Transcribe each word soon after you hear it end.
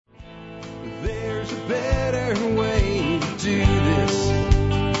There's a better way to do this.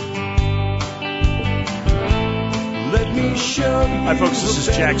 Let me show you. Hi, folks. This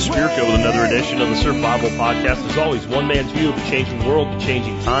is Jack Spirko with another edition of the Survival Podcast. As always, one man's view of the changing world, the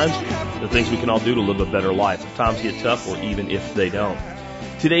changing times, the things we can all do to live a better life if times get tough or even if they don't.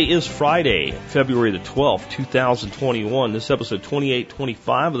 Today is Friday, February the 12th, 2021. This episode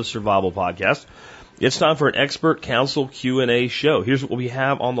 2825 of the Survival Podcast. It's time for an expert council Q&A show. Here's what we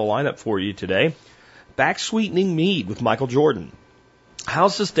have on the lineup for you today. Back sweetening mead with Michael Jordan. How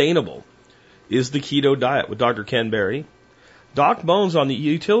sustainable is the keto diet with Dr. Ken Berry? Doc Bones on the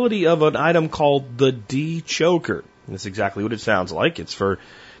utility of an item called the D-Choker. That's exactly what it sounds like. It's for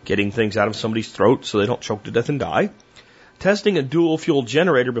getting things out of somebody's throat so they don't choke to death and die. Testing a dual fuel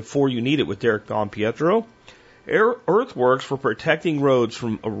generator before you need it with Derek Don Pietro. Earthworks for protecting roads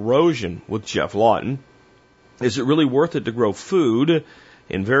from erosion with Jeff Lawton. Is it really worth it to grow food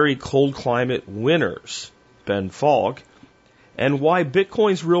in very cold climate winters? Ben Falk. And why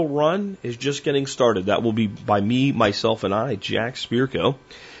Bitcoin's real run is just getting started. That will be by me, myself, and I, Jack Spirko.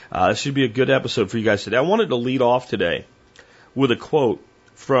 This should be a good episode for you guys today. I wanted to lead off today with a quote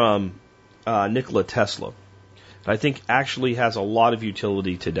from Nikola Tesla that I think actually has a lot of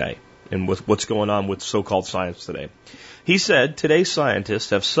utility today and with what's going on with so-called science today. He said, today's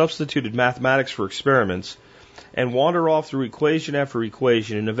scientists have substituted mathematics for experiments and wander off through equation after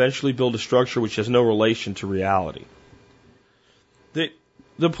equation and eventually build a structure which has no relation to reality.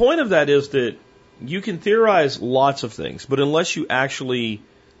 The point of that is that you can theorize lots of things, but unless you actually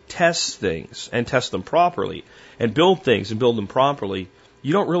test things and test them properly and build things and build them properly,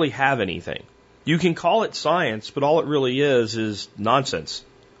 you don't really have anything. You can call it science, but all it really is nonsense.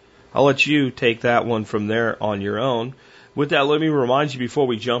 I'll let you take that one from there on your own. With that, let me remind you before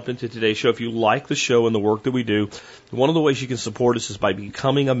we jump into today's show, if you like the show and the work that we do, one of the ways you can support us is by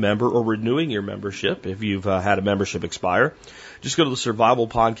becoming a member or renewing your membership if you've had a membership expire. Just go to the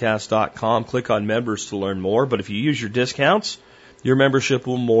survivalpodcast.com, click on members to learn more. But if you use your discounts, your membership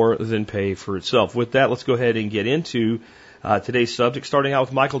will more than pay for itself. With that, let's go ahead and get into today's subject, starting out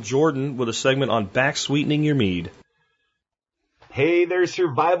with Michael Jordan with a segment on back sweetening your mead. Hey there,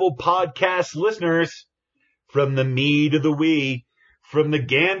 Survival Podcast listeners. From the me to the we, from the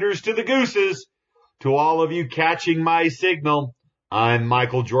ganders to the gooses, to all of you catching my signal, I'm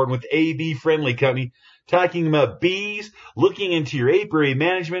Michael Jordan with AB Friendly Company, talking about bees, looking into your apiary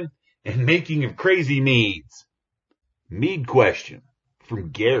management, and making of crazy meads. Mead question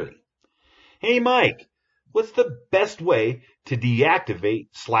from Gary. Hey Mike, what's the best way to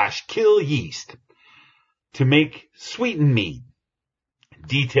deactivate/kill yeast to make sweetened mead?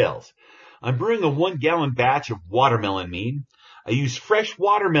 Details. I'm brewing a 1-gallon batch of watermelon mead. I use fresh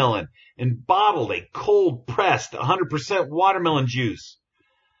watermelon and bottled a cold-pressed 100% watermelon juice.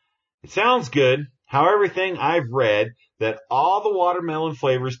 It sounds good. However, everything I've read that all the watermelon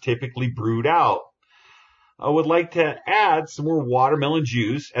flavors typically brewed out. I would like to add some more watermelon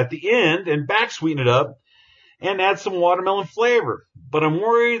juice at the end and back sweeten it up and add some watermelon flavor. But I'm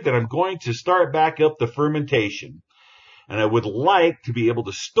worried that I'm going to start back up the fermentation. And I would like to be able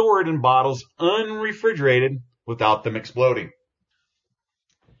to store it in bottles unrefrigerated without them exploding.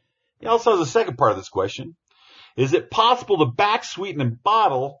 He also has a second part of this question. Is it possible to back sweeten and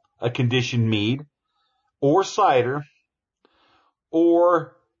bottle a conditioned mead or cider,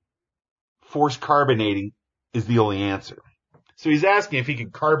 or force carbonating is the only answer? So he's asking if he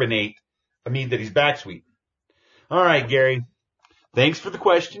can carbonate a mead that he's back sweetening. All right, Gary, thanks for the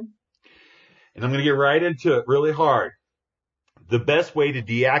question. And I'm going to get right into it really hard. The best way to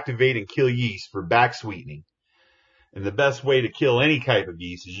deactivate and kill yeast for back sweetening, and the best way to kill any type of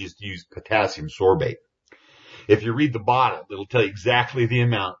yeast, is just to use potassium sorbate. If you read the bottle, it'll tell you exactly the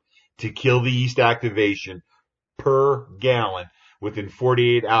amount to kill the yeast activation per gallon within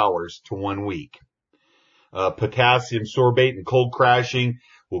 48 hours to 1 week. Potassium sorbate and cold crashing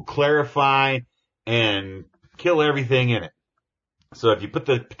will clarify and kill everything in it. So if you put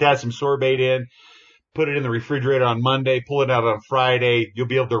the potassium sorbate in, put it in the refrigerator on Monday, pull it out on Friday, you'll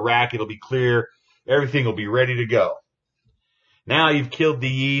be able to rack it, it'll be clear, everything will be ready to go. Now you've killed the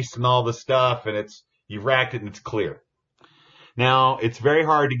yeast and all the stuff, and you've racked it and it's clear. Now, it's very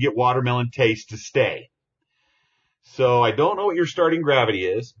hard to get watermelon taste to stay. So I don't know what your starting gravity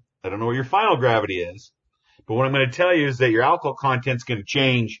is. I don't know what your final gravity is. But what I'm going to tell you is that your alcohol content's going to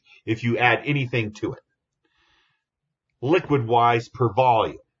change if you add anything to it. Liquid-wise per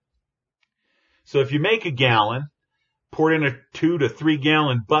volume. So if you make a gallon, pour it in a 2 to 3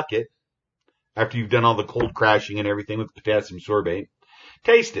 gallon bucket after you've done all the cold crashing and everything with potassium sorbate.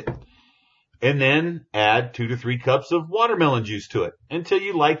 Taste it. And then add 2 to 3 cups of watermelon juice to it until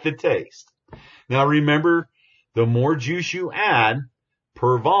you like the taste. Now remember, the more juice you add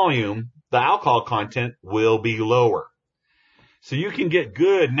per volume, the alcohol content will be lower. So you can get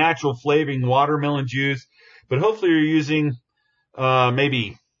good natural flavoring watermelon juice, but hopefully you're using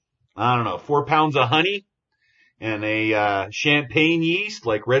maybe, 4 pounds of honey and a champagne yeast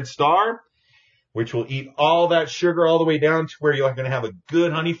like Red Star, which will eat all that sugar all the way down to where you're going to have a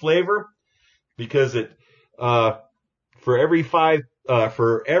good honey flavor, because for every pound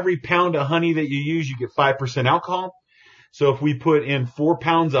of honey that you use, you get 5% alcohol. So if we put in 4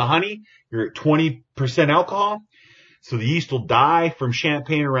 pounds of honey, you're at 20% alcohol. So the yeast will die from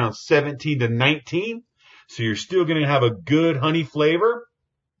champagne around 17 to 19. So you're still going to have a good honey flavor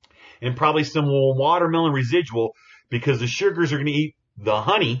and probably some watermelon residual, because the sugars are going to eat the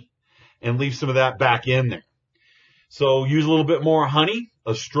honey and leave some of that back in there. So use a little bit more honey,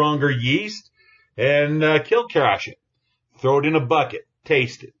 a stronger yeast, and kill crash it. Throw it in a bucket.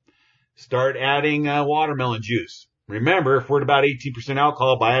 Taste it. Start adding watermelon juice. Remember, if we're at about 18%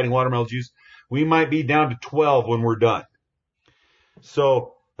 alcohol by adding watermelon juice, we might be down to 12 when we're done.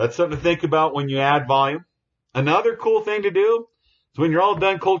 So that's something to think about when you add volume. Another cool thing to do is when you're all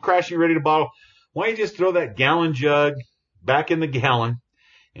done cold crashing, ready to bottle, why don't you just throw that gallon jug back in the gallon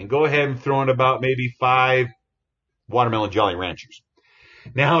and go ahead and throw in about maybe 5 watermelon Jolly Ranchers.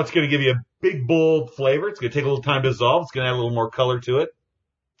 Now it's going to give you a big, bold flavor. It's going to take a little time to dissolve. It's going to add a little more color to it.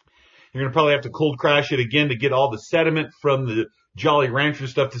 You're going to probably have to cold crash it again to get all the sediment from the Jolly Rancher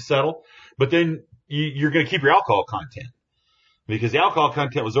stuff to settle. But then you're going to keep your alcohol content, because the alcohol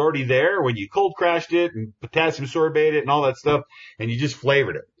content was already there when you cold crashed it and potassium sorbate it and all that stuff, and you just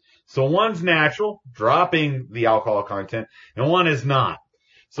flavored it. So one's natural, dropping the alcohol content, and one is not.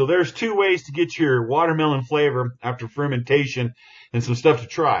 So there's 2 ways to get your watermelon flavor after fermentation, and some stuff to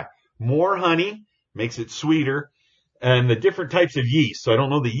try. More honey makes it sweeter, and the different types of yeast. So I don't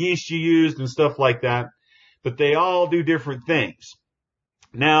know the yeast you used and stuff like that, but they all do different things.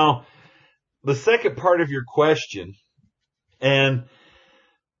 Now, the second part of your question, and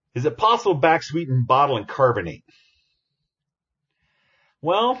is it possible to back sweeten, bottle, and carbonate?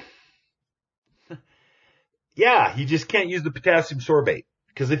 Well, yeah, you just can't use the potassium sorbate,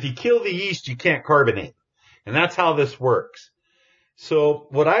 because if you kill the yeast, you can't carbonate. And that's how this works. So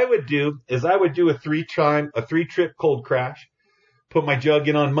what I would do is I would do a 3-trip cold crash, put my jug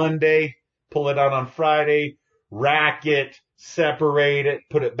in on Monday, pull it out on Friday, rack it, separate it,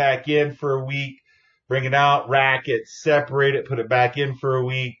 put it back in for a week, bring it out, rack it, separate it, put it back in for a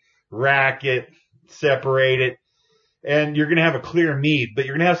week, rack it, separate it. And you're going to have a clear mead, but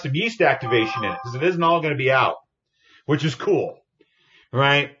you're going to have some yeast activation in it, because it isn't all going to be out, which is cool,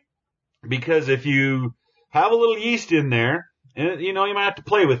 right? Because if you have a little yeast in there, and you might have to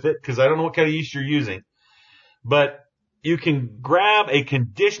play with it, because I don't know what kind of yeast you're using, but you can grab a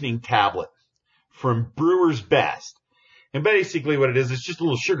conditioning tablet from Brewer's Best. And basically what it is, it's just a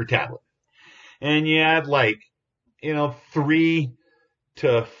little sugar tablet. And you add 3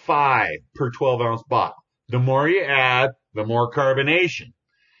 to 5 per 12-ounce bottle. The more you add, the more carbonation.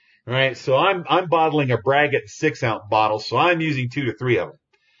 Right? So I'm bottling a Braggot 6-ounce bottle, so I'm using 2 to 3 of them.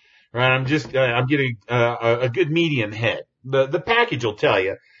 Right? I'm getting a good medium head. The package will tell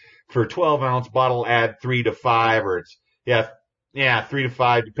you for a 12-ounce bottle, add 3 to 5, or it's 3 to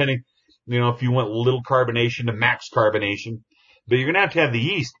 5, depending, if you want little carbonation to max carbonation. But you're going to have the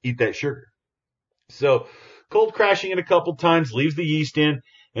yeast eat that sugar. So cold crashing it a couple times leaves the yeast in,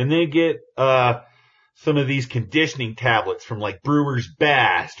 and then get some of these conditioning tablets from like Brewer's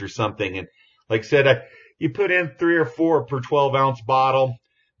Best or something. And like I said, you put in 3 or 4 per 12-ounce bottle.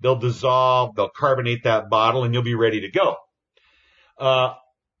 They'll dissolve, they'll carbonate that bottle, and you'll be ready to go.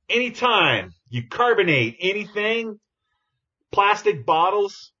 Anytime you carbonate anything, plastic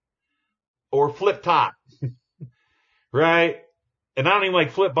bottles or flip top, right? And I don't even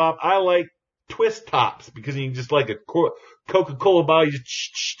like flip top. I like twist tops, because you can just like a Coca-Cola bottle,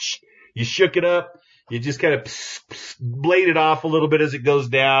 you shook it up, you just kind of blade it off a little bit as it goes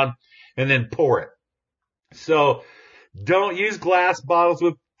down, and then pour it. So don't use glass bottles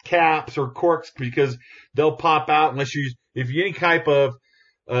with caps or corks, because they'll pop out if you any type of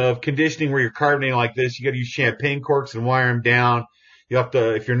conditioning where you're carbonating like this, you got to use champagne corks and wire them down. You have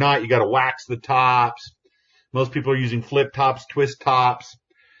to, if you're not, you got to wax the tops. Most people are using flip tops, twist tops,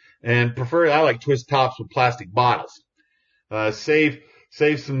 and I like twist tops with plastic bottles. Save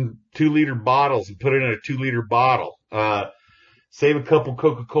some 2-liter bottles and put it in a 2-liter bottle. Save a couple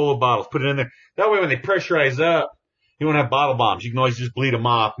Coca-Cola bottles, put it in there. That way when they pressurize up, you won't have bottle bombs. You can always just bleed them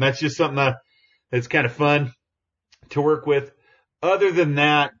off. And that's just something that's kind of fun to work with. Other than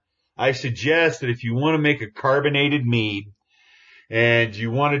that, I suggest that if you want to make a carbonated mead and you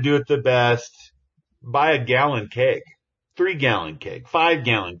want to do it the best, buy a gallon keg, 3-gallon keg,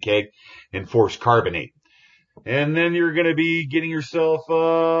 5-gallon keg, and force carbonate. And then you're going to be getting yourself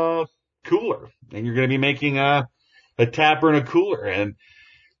a cooler, and you're going to be making a tapper and a cooler, and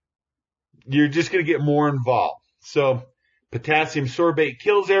you're just going to get more involved. So potassium sorbate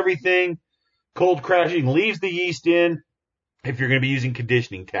kills everything. Cold crashing leaves the yeast in if you're going to be using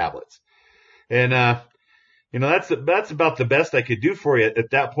conditioning tablets. And, that's about the best I could do for you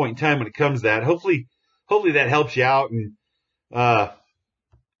at that point in time when it comes to that. Hopefully that helps you out, and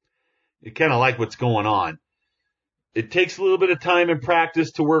you kind of like what's going on. It takes a little bit of time and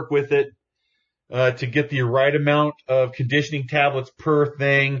practice to work with it, to get the right amount of conditioning tablets per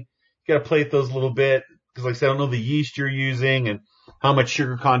thing. You got to play with those a little bit, because like I said, I don't know the yeast you're using and how much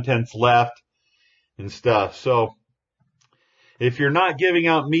sugar content's left and stuff. So if you're not giving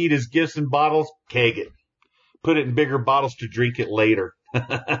out meat as gifts in bottles, keg it. Put it in bigger bottles to drink it later.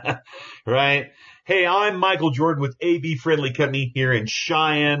 Right? Hey, I'm Michael Jordan with AB Friendly Company here in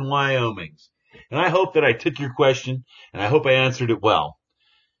Cheyenne, Wyoming. And I hope that I took your question, and I hope I answered it well.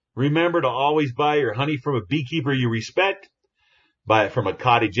 Remember to always buy your honey from a beekeeper you respect. Buy it from a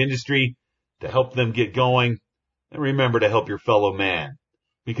cottage industry to help them get going. And remember to help your fellow man,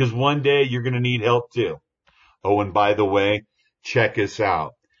 because one day you're going to need help too. Oh, and by the way, check us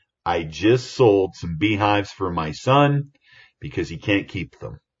out. I just sold some beehives for my son because he can't keep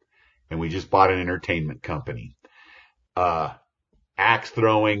them. And we just bought an entertainment company. Axe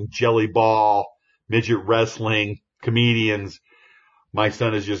throwing, jelly ball, midget wrestling, comedians. My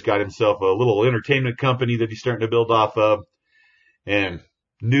son has just got himself a little entertainment company that he's starting to build off of, and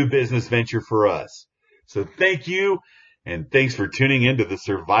new business venture for us. So thank you, and thanks for tuning into the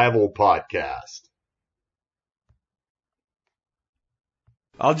Survival Podcast.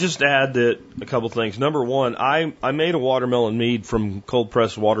 I'll just add that a couple things. Number one, I made a watermelon mead from cold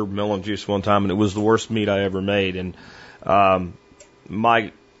pressed watermelon juice one time, and it was the worst mead I ever made. And I'm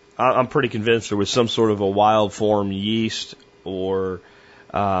pretty convinced there was some sort of a wild form yeast or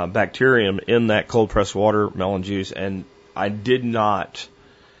bacterium in that cold pressed watermelon juice, and I did not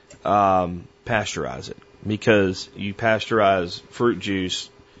pasteurize it, because you pasteurize fruit juice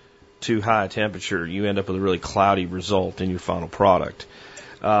too high a temperature, you end up with a really cloudy result in your final product.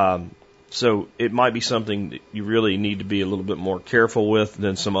 So it might be something that you really need to be a little bit more careful with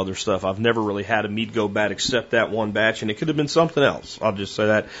than some other stuff. I've never really had a mead go bad except that one batch, and it could have been something else. I'll just say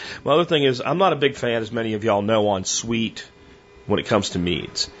that. My other thing is, I'm not a big fan, as many of y'all know, on sweet when it comes to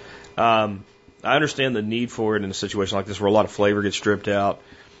meads. I understand the need for it in a situation like this where a lot of flavor gets stripped out.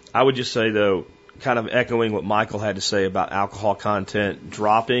 I would just say, though, kind of echoing what Michael had to say about alcohol content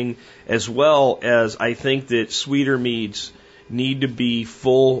dropping, as well as I think that sweeter meads need to be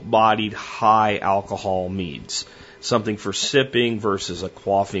full-bodied, high-alcohol meads. Something for sipping versus a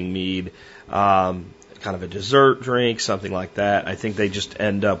quaffing mead, kind of a dessert drink, something like that. I think they just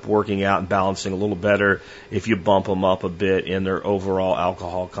end up working out and balancing a little better if you bump them up a bit in their overall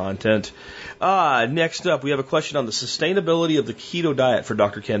alcohol content. Next up, we have a question on the sustainability of the keto diet for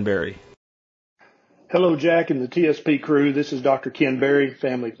Dr. Ken Berry. Hello, Jack and the TSP crew. This is Dr. Ken Berry,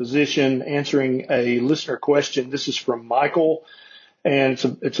 family physician, answering a listener question. This is from Michael, and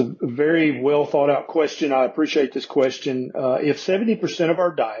it's a very well thought out question. I appreciate this question. If 70% of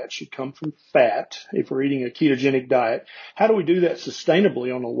our diet should come from fat, if we're eating a ketogenic diet, how do we do that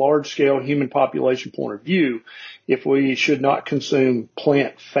sustainably on a large scale human population point of view if we should not consume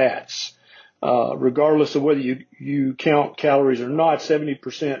plant fats? Regardless of whether you count calories or not,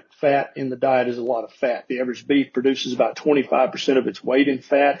 70% fat in the diet is a lot of fat. The average beef produces about 25% of its weight in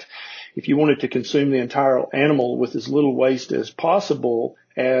fat. If you wanted to consume the entire animal with as little waste as possible,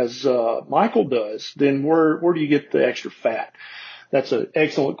 as Michael does, then where do you get the extra fat? That's an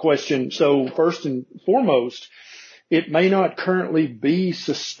excellent question. So first and foremost, it may not currently be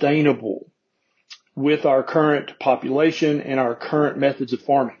sustainable with our current population and our current methods of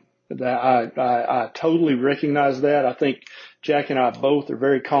farming. I totally recognize that. I think Jack and I both are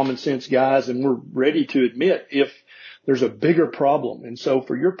very common sense guys, and we're ready to admit if there's a bigger problem. And so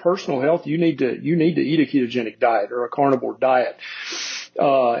for your personal health, you need to eat a ketogenic diet or a carnivore diet.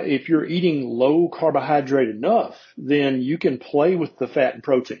 If you're eating low carbohydrate enough, then you can play with the fat and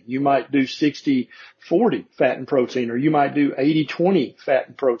protein. You might do 60-40 fat and protein, or you might do 80-20 fat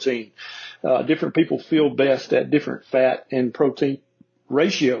and protein. Different people feel best at different fat and protein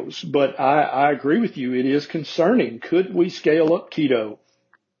ratios, but I agree with you. It is concerning. Could we scale up keto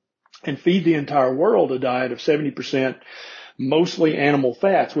and feed the entire world a diet of 70% mostly animal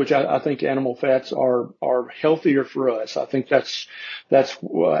fats, which I think animal fats are healthier for us. I think that's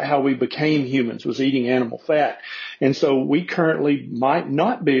how we became humans, was eating animal fat. And so we currently might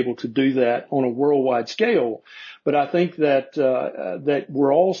not be able to do that on a worldwide scale. But I think that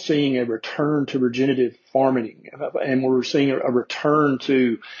we're all seeing a return to regenerative farming, and we're seeing a return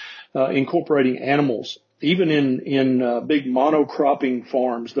to incorporating animals. Even in big monocropping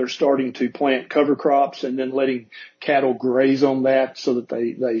farms, they're starting to plant cover crops and then letting cattle graze on that so that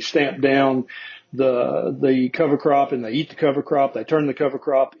they stamp down the cover crop and they eat the cover crop. They turn the cover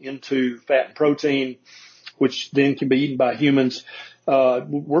crop into fat and protein, which then can be eaten by humans.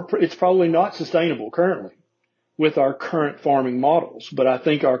 It's probably not sustainable currently with our current farming models, but I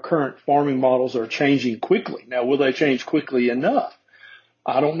think our current farming models are changing quickly. Now, will they change quickly enough?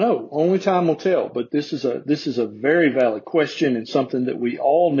 I don't know. Only time will tell, but this is a very valid question and something that we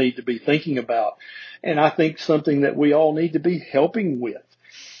all need to be thinking about. And I think something that we all need to be helping with.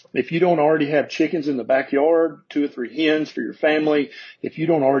 If you don't already have chickens in the backyard, 2 or 3 hens for your family, if you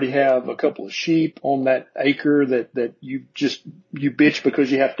don't already have a couple of sheep on that acre that you bitch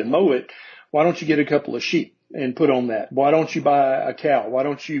because you have to mow it, why don't you get a couple of sheep and put on that? Why don't you buy a cow? Why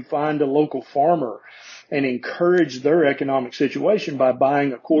don't you find a local farmer and encourage their economic situation by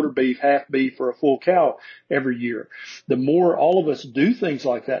buying a quarter beef, half beef, or a full cow every year? The more all of us do things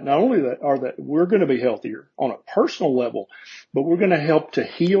like that, not only that we're going to be healthier on a personal level, but we're going to help to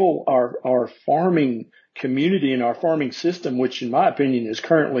heal our farming community and our farming system, which in my opinion is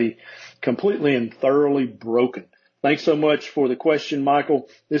currently completely and thoroughly broken. Thanks so much for the question, Michael.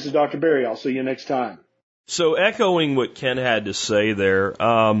 This is Dr. Berry. I'll see you next time. So echoing what Ken had to say there,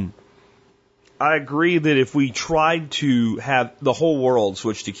 I agree that if we tried to have the whole world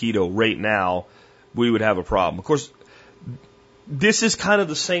switch to keto right now, we would have a problem. Of course, this is kind of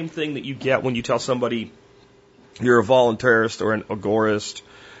the same thing that you get when you tell somebody you're a voluntarist or an agorist,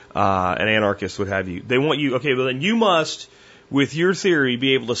 an anarchist, what have you. They want you, okay, well then you must, with your theory,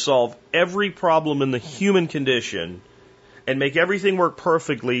 be able to solve every problem in the human condition and make everything work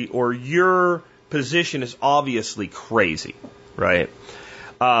perfectly, or your position is obviously crazy, right?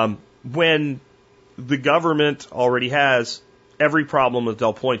 When the government already has every problem that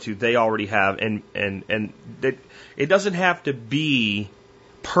they'll point to, they already have, and it doesn't have to be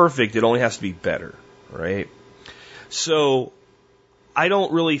perfect, it only has to be better, right? So I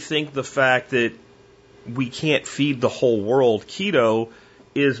don't really think the fact that we can't feed the whole world keto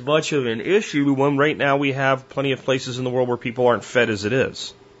is much of an issue when right now we have plenty of places in the world where people aren't fed as it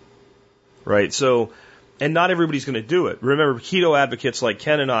is, right? So, and not everybody's going to do it. Remember, keto advocates like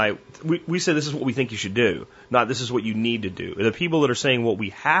Ken and I, we say this is what we think you should do, not this is what you need to do. The people that are saying what we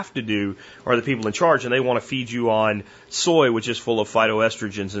have to do are the people in charge, and they want to feed you on soy, which is full of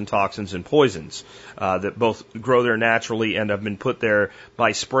phytoestrogens and toxins and poisons that both grow there naturally and have been put there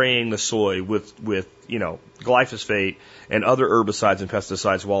by spraying the soy with glyphosate and other herbicides and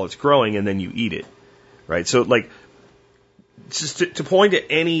pesticides while it's growing, and then you eat it, right? So, like, just to point at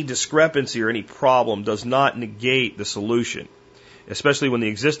any discrepancy or any problem does not negate the solution, especially when the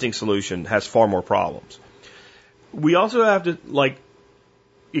existing solution has far more problems. We also have to,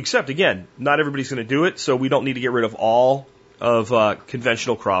 accept, again, not everybody's going to do it, so we don't need to get rid of all of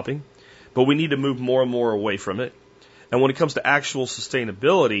conventional cropping, but we need to move more and more away from it. And when it comes to actual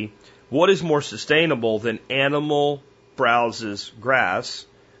sustainability, what is more sustainable than animal browses grass,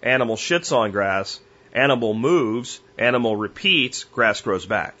 animal shits on grass, animal moves, animal repeats, grass grows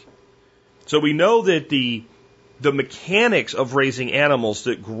back. So we know that the mechanics of raising animals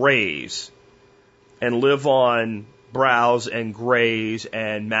that graze and live on browse and graze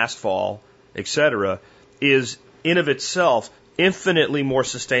and mastfall, etc., is in of itself infinitely more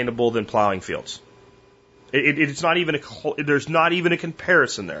sustainable than plowing fields. It's not even there's not even a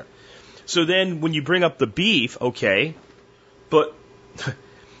comparison there. So then when you bring up the beef, okay, but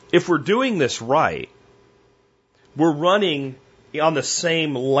if we're doing this right, we're running on the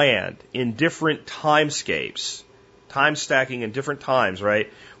same land in different timescapes, time stacking in different times, right?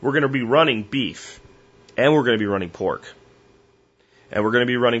 We're going to be running beef, and we're going to be running pork, and we're going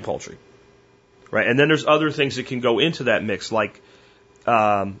to be running poultry, right? And then there's other things that can go into that mix, like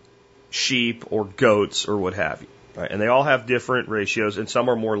sheep or goats or what have you, right? And they all have different ratios, and some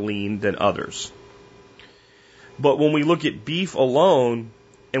are more lean than others. But when we look at beef alone,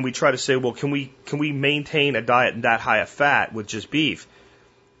 and we try to say, well, can we maintain a diet that high of fat with just beef?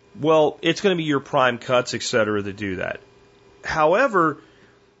 Well, it's going to be your prime cuts, et cetera, that do that. However,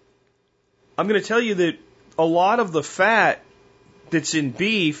 I'm going to tell you that a lot of the fat that's in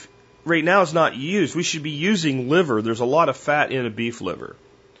beef right now is not used. We should be using liver. There's a lot of fat in a beef liver.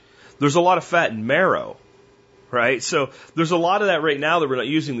 There's a lot of fat in marrow, right? So there's a lot of that right now that we're not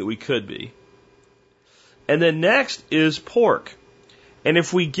using that we could be. And then next is pork. And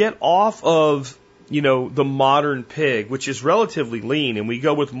if we get off of, the modern pig, which is relatively lean, and we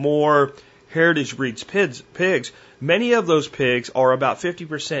go with more heritage breeds pigs, many of those pigs are about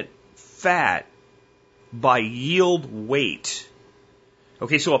 50% fat by yield weight.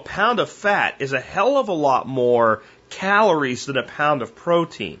 Okay, so a pound of fat is a hell of a lot more calories than a pound of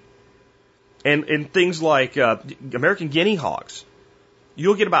protein. And things like American guinea hogs,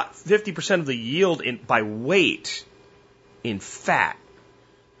 you'll get about 50% of the yield by weight in fat.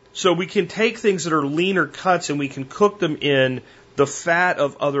 So we can take things that are leaner cuts and we can cook them in the fat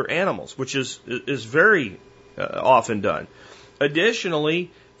of other animals, which is very often done.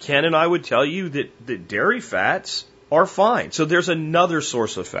 Additionally, Ken and I would tell you that dairy fats are fine. So there's another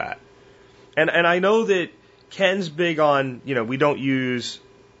source of fat. And I know that Ken's big on, we don't use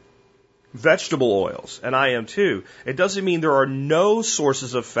vegetable oils, and I am too. It doesn't mean there are no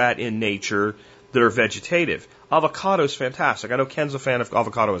sources of fat in nature that are vegetative. Avocado is fantastic. I know Ken's a fan of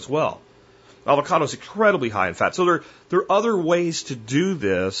avocado as well. Avocado is incredibly high in fat. So there are other ways to do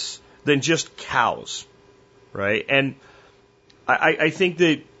this than just cows, right? And I think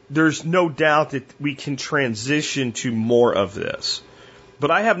that there's no doubt that we can transition to more of this.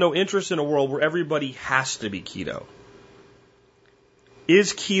 But I have no interest in a world where everybody has to be keto.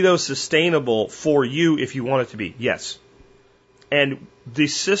 Is keto sustainable for you if you want it to be? Yes. And the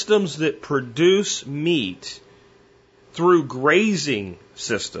systems that produce meat through grazing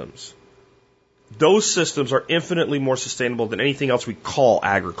systems, those systems are infinitely more sustainable than anything else we call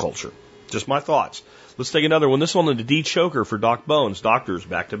agriculture. Just my thoughts. Let's take another one. This one on the D choker for Doc Bones. Doctors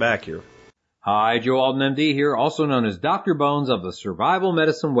back to back here. Hi, Joe Alden MD here, also known as Dr. Bones of the survival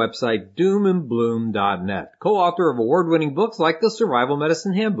medicine website doomandbloom.net, co-author of award-winning books like the Survival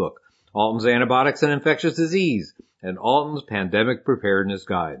Medicine Handbook, Alton's Antibiotics and Infectious Disease, and Alton's Pandemic Preparedness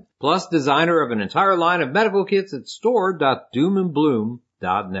Guide, plus designer of an entire line of medical kits at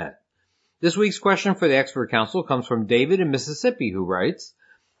store.doomandbloom.net. This week's question for the Expert Council comes from David in Mississippi, who writes,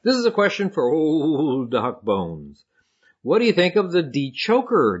 "This is a question for old Doc Bones. What do you think of the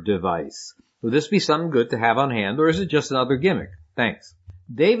dechoker device? Would this be something good to have on hand, or is it just another gimmick? Thanks."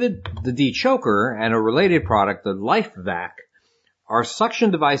 David, the dechoker and a related product, the LifeVac, are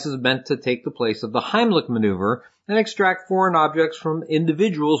suction devices meant to take the place of the Heimlich maneuver and extract foreign objects from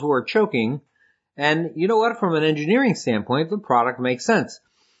individuals who are choking. And you know what? From an engineering standpoint, the product makes sense.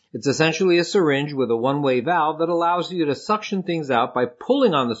 It's essentially a syringe with a one-way valve that allows you to suction things out by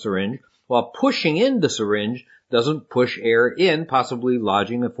pulling on the syringe, while pushing in the syringe doesn't push air in, possibly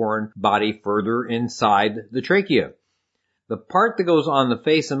lodging a foreign body further inside the trachea. The part that goes on the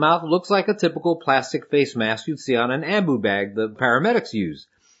face and mouth looks like a typical plastic face mask you'd see on an ambu bag the paramedics use,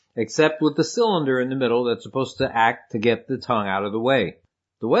 except with the cylinder in the middle that's supposed to act to get the tongue out of the way.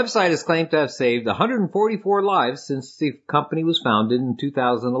 The website is claimed to have saved 144 lives since the company was founded in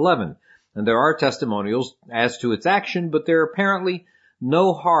 2011, and there are testimonials as to its action, but there are apparently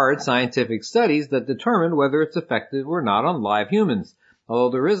no hard scientific studies that determine whether it's effective or not on live humans, although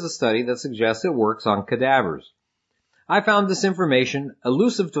there is a study that suggests it works on cadavers. I found this information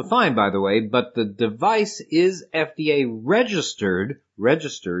elusive to find, by the way, but the device is FDA registered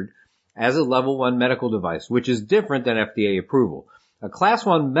as a level 1 medical device, which is different than FDA approval. A class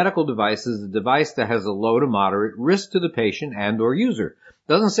 1 medical device is a device that has a low to moderate risk to the patient and or user.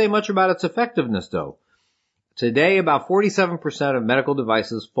 Doesn't say much about its effectiveness, though. Today, about 47% of medical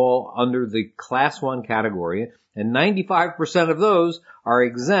devices fall under the Class 1 category, and 95% of those are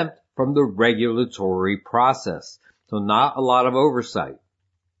exempt from the regulatory process, so not a lot of oversight.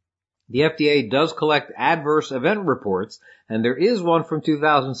 The FDA does collect adverse event reports, and there is one from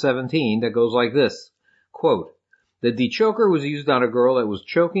 2017 that goes like this, quote, "The dechoker was used on a girl that was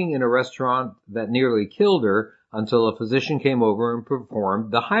choking in a restaurant that nearly killed her until a physician came over and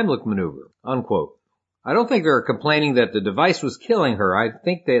performed the Heimlich maneuver," unquote. I don't think they're complaining that the device was killing her. I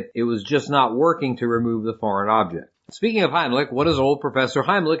think that it was just not working to remove the foreign object. Speaking of Heimlich, what does old Professor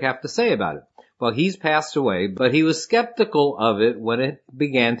Heimlich have to say about it? Well, he's passed away, but he was skeptical of it when it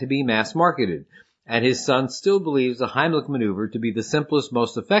began to be mass marketed, and his son still believes the Heimlich maneuver to be the simplest,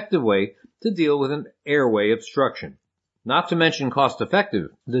 most effective way to deal with an airway obstruction. Not to mention cost effective.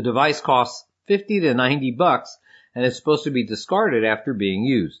 The device costs $50 to $90 and is supposed to be discarded after being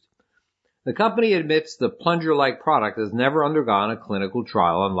used. The company admits the plunger-like product has never undergone a clinical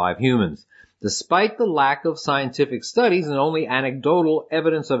trial on live humans. Despite the lack of scientific studies and only anecdotal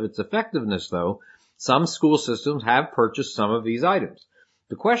evidence of its effectiveness, though, some school systems have purchased some of these items.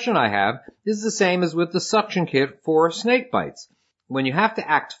 The question I have is the same as with the suction kit for snake bites. When you have to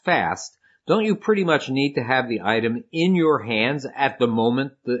act fast, Don't you pretty much need to have the item in your hands at the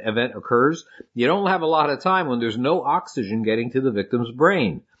moment the event occurs? You don't have a lot of time when there's no oxygen getting to the victim's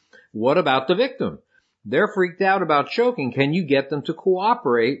brain. What about the victim? They're freaked out about choking. Can you get them to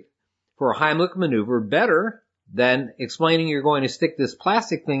cooperate for a Heimlich maneuver better than explaining you're going to stick this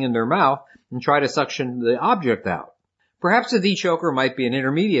plastic thing in their mouth and try to suction the object out? Perhaps a dechoker might be an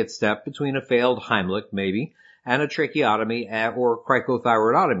intermediate step between a failed Heimlich, maybe, and a tracheotomy or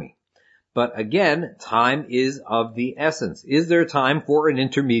cricothyroidotomy. But again, time is of the essence. Is there time for an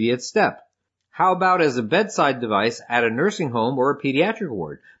intermediate step? How about as a bedside device at a nursing home or a pediatric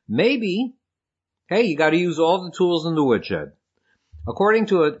ward? Maybe. Hey, you gotta use all the tools in the woodshed. According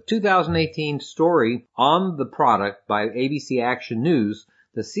to a 2018 story on the product by ABC Action News,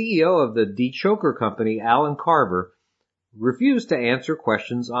 the CEO of the dechoker company, Alan Carver, refused to answer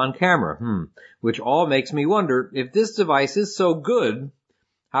questions on camera. Which all makes me wonder, if this device is so good,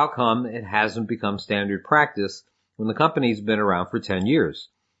 how come it hasn't become standard practice when the company's been around for 10 years?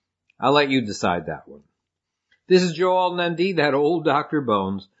 I'll let you decide that one. This is Joe Alton, MD, that old Dr.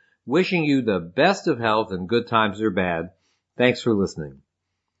 Bones, wishing you the best of health and good times or bad. Thanks for listening.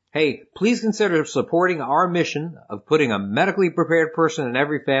 Hey, please consider supporting our mission of putting a medically prepared person in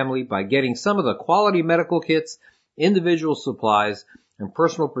every family by getting some of the quality medical kits, individual supplies, and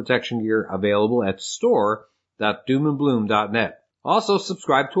personal protection gear available at store.doomandbloom.net. Also,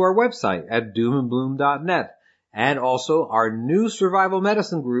 subscribe to our website at doomandbloom.net, and also our new survival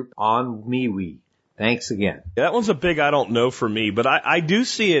medicine group on MeWe. Thanks again. Yeah, that one's a big I don't know for me, but I do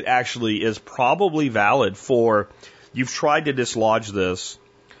see it actually as probably valid for you've tried to dislodge this.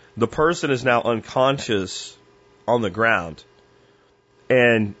 The person is now unconscious on the ground,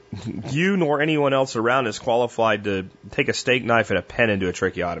 and you nor anyone else around is qualified to take a steak knife and a pen and do a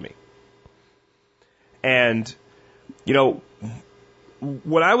tracheotomy. And, you know,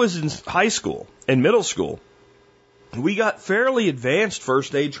 when I was in high school and middle school, we got fairly advanced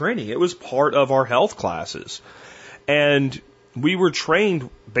first aid training. It was part of our health classes. And we were trained,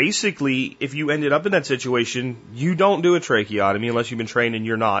 basically, if you ended up in that situation, you don't do a tracheotomy unless you've been trained and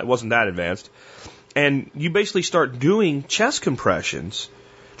you're not. It wasn't that advanced. And you basically start doing chest compressions,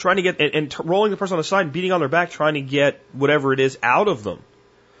 trying to get, and rolling the person on the side and beating on their back, trying to get whatever it is out of them.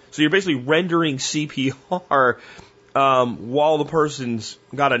 So you're basically rendering CPR while the person's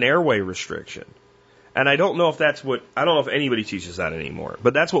got an airway restriction. And I don't know if that's what, I don't know if anybody teaches that anymore,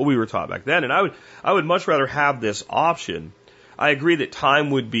 but that's what we were taught back then. And I would much rather have this option. I agree that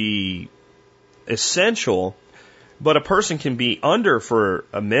time would be essential, but a person can be under for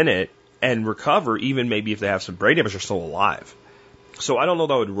a minute and recover, even maybe if they have some brain damage, they're still alive. So I don't know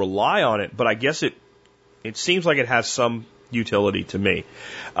that I would rely on it, but I guess it seems like it has some utility to me.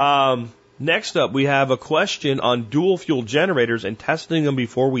 Next up, we have a question on dual fuel generators and testing them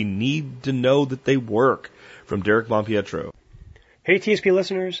before we need to know that they work, from Derek Monpietro. Hey TSP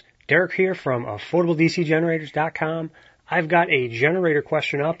listeners, Derek here from AffordableDCGenerators.com. I've got a generator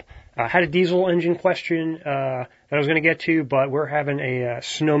question up. I had a diesel engine question that I was going to get to, but we're having a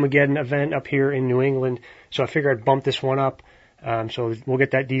Snowmageddon event up here in New England, so I figured I'd bump this one up. So we'll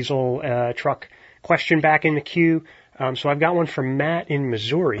get that diesel truck question back in the queue. So I've got one from Matt in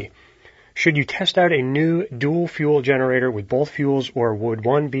Missouri. Should you test out a new dual fuel generator with both fuels, or would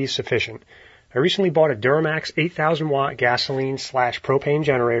one be sufficient? I recently bought a Duramax 8,000 watt gasoline / propane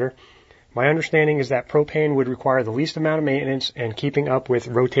generator. My understanding is that propane would require the least amount of maintenance and keeping up with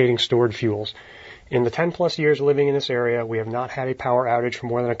rotating stored fuels. In the 10 plus years living in this area, we have not had a power outage for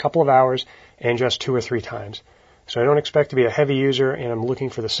more than a couple of hours and just 2 or 3 times. So I don't expect to be a heavy user, and I'm looking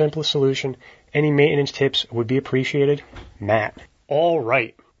for the simplest solution. Any maintenance tips would be appreciated. Matt. All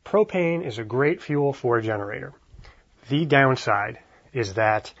right. Propane is a great fuel for a generator. The downside is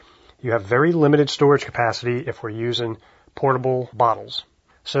that you have very limited storage capacity if we're using portable bottles.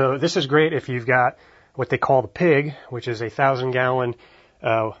 So this is great if you've got what they call the pig, which is a 1,000-gallon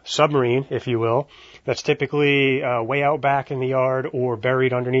submarine, if you will, that's typically way out back in the yard or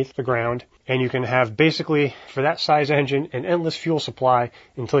buried underneath the ground. And you can have basically, for that size engine, an endless fuel supply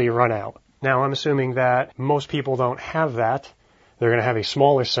until you run out. Now, I'm assuming that most people don't have that. They're going to have a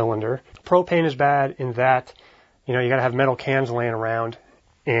smaller cylinder. Propane is bad in that, you got to have metal cans laying around,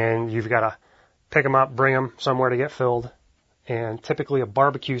 and you've got to pick them up, bring them somewhere to get filled. And typically a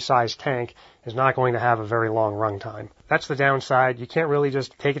barbecue-sized tank is not going to have a very long run time. That's the downside. You can't really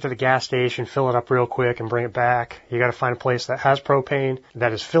just take it to the gas station, fill it up real quick, and bring it back. You got to find a place that has propane,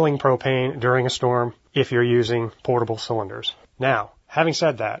 that is filling propane during a storm if you're using portable cylinders. Now, having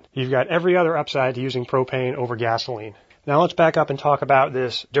said that, you've got every other upside to using propane over gasoline. Now let's back up and talk about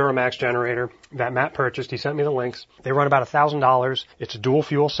this Duramax generator that Matt purchased. He sent me the links. They run about $1,000. It's a dual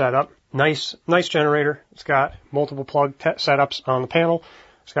fuel setup. Nice generator. It's got multiple plug setups on the panel.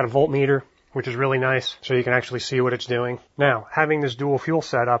 It's got a voltmeter, which is really nice, so you can actually see what it's doing. Now, having this dual fuel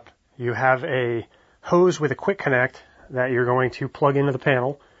setup, you have a hose with a quick connect that you're going to plug into the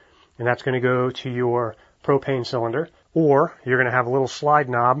panel, and that's going to go to your propane cylinder. Or you're going to have a little slide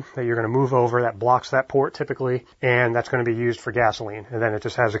knob that you're going to move over that blocks that port typically, and that's going to be used for gasoline. And then it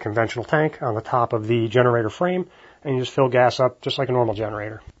just has a conventional tank on the top of the generator frame, and you just fill gas up just like a normal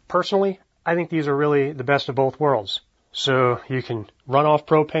generator. Personally, I think these are really the best of both worlds. So you can run off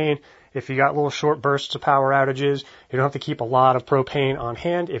propane. If you got little short bursts of power outages, you don't have to keep a lot of propane on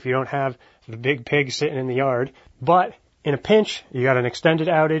hand if you don't have the big pig sitting in the yard. But in a pinch, you got an extended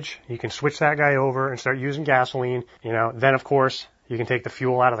outage, you can switch that guy over and start using gasoline. Then of course, you can take the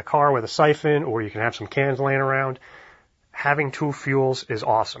fuel out of the car with a siphon, or you can have some cans laying around. Having two fuels is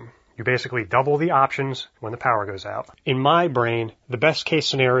awesome. You basically double the options when the power goes out. In my brain, the best case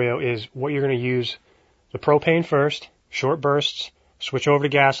scenario is what you're going to use the propane first, short bursts, switch over to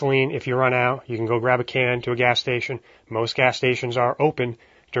gasoline. If you run out, you can go grab a can to a gas station. Most gas stations are open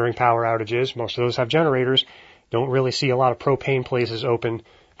during power outages. Most of those have generators. Don't really see a lot of propane places open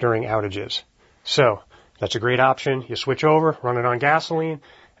during outages. So that's a great option. You switch over, run it on gasoline,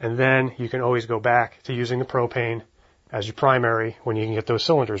 and then you can always go back to using the propane as your primary when you can get those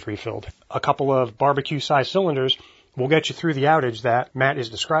cylinders refilled. A couple of barbecue-sized cylinders will get you through the outage that Matt is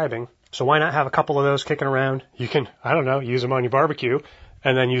describing. So why not have a couple of those kicking around? You can, use them on your barbecue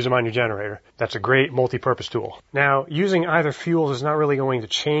and then use them on your generator. That's a great multi-purpose tool. Now, using either fuels is not really going to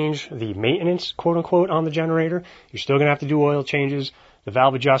change the maintenance, quote unquote, on the generator. You're still going to have to do oil changes, the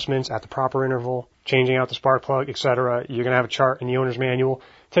valve adjustments at the proper interval, changing out the spark plug, etc. You're going to have a chart in the owner's manual.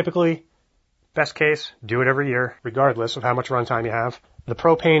 Typically, best case, do it every year, regardless of how much runtime you have. The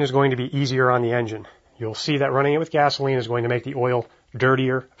propane is going to be easier on the engine. You'll see that running it with gasoline is going to make the oil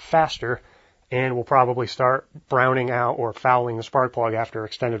dirtier faster, and will probably start browning out or fouling the spark plug after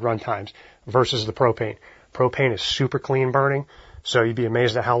extended run times versus the propane. Propane is super clean burning, so you'd be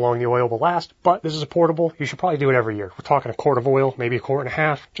amazed at how long the oil will last, but this is a portable. You should probably do it every year. We're talking a quart of oil, maybe a quart and a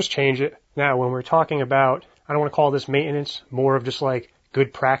half. Just change it. Now, when we're talking about, I don't want to call this maintenance, more of just like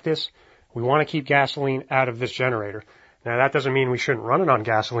good practice, we want to keep gasoline out of this generator. Now, that doesn't mean we shouldn't run it on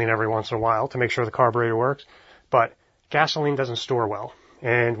gasoline every once in a while to make sure the carburetor works, but gasoline doesn't store well.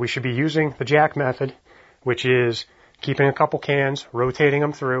 And we should be using the jack method, which is keeping a couple cans, rotating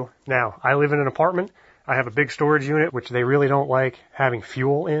them through. Now, I live in an apartment. I have a big storage unit, which they really don't like having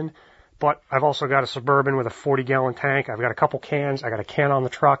fuel in. But I've also got a Suburban with a 40-gallon tank. I've got a couple cans. I got a can on the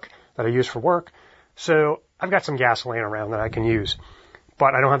truck that I use for work. So I've got some gasoline around that I can use.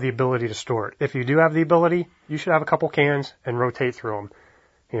 But I don't have the ability to store it. If you do have the ability, you should have a couple cans and rotate through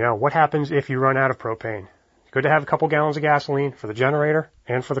them. What happens if you run out of propane? Good to have a couple gallons of gasoline for the generator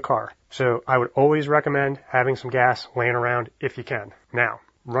and for the car. So I would always recommend having some gas laying around if you can. Now,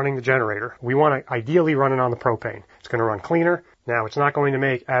 running the generator, we want to ideally run it on the propane. It's going to run cleaner. Now, it's not going to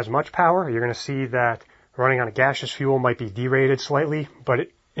make as much power. You're going to see that running on a gaseous fuel might be derated slightly, but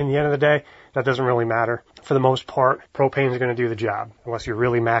in the end of the day, that doesn't really matter. For the most part, propane is going to do the job, unless you're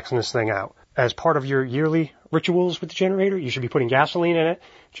really maxing this thing out. As part of your yearly rituals with the generator, you should be putting gasoline in it,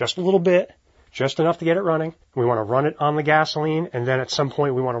 just a little bit, just enough to get it running. We want to run it on the gasoline, and then at some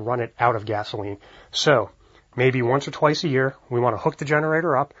point we want to run it out of gasoline. So maybe once or twice a year, we want to hook the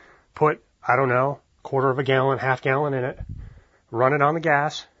generator up, put, quarter of a gallon, half gallon in it, run it on the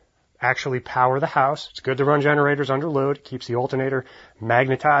gas, actually power the house. It's good to run generators under load. It keeps the alternator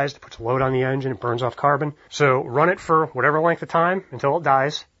magnetized, puts load on the engine, it burns off carbon. So run it for whatever length of time until it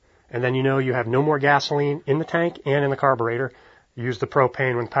dies, and then you have no more gasoline in the tank and in the carburetor. Use the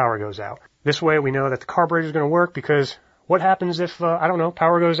propane when power goes out. This way we know that the carburetor is going to work, because what happens if,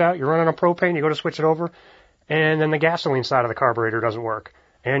 power goes out, you're running on propane, you go to switch it over, and then the gasoline side of the carburetor doesn't work,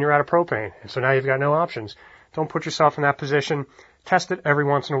 and you're out of propane. And so now you've got no options. Don't put yourself in that position. Test it every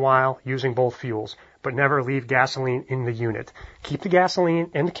once in a while using both fuels, but never leave gasoline in the unit. Keep the gasoline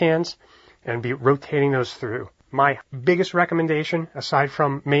in the cans and be rotating those through. My biggest recommendation, aside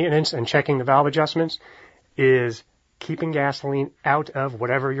from maintenance and checking the valve adjustments, is keeping gasoline out of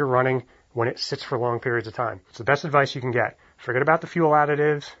whatever you're running when it sits for long periods of time. It's the best advice you can get. Forget about the fuel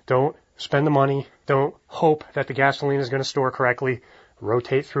additives. Don't spend the money. Don't hope that the gasoline is going to store correctly.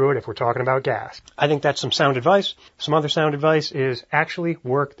 Rotate through it if we're talking about gas. I think that's some sound advice. Some other sound advice is actually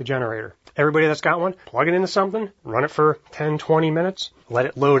work the generator. Everybody that's got one, plug it into something, run it for 10, 20 minutes, let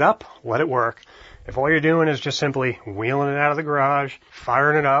it load up, let it work. If all you're doing is just simply wheeling it out of the garage,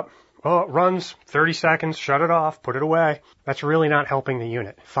 firing it up, it runs 30 seconds, shut it off, put it away, that's really not helping the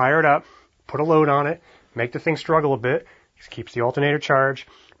unit. Fire it up, put a load on it, make the thing struggle a bit, just keeps the alternator charged,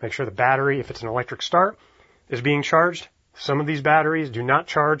 Make sure the battery, if it's an electric start, is being charged. Some of these batteries do not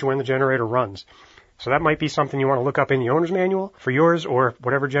charge when the generator runs. So that might be something you want to look up in the owner's manual for yours or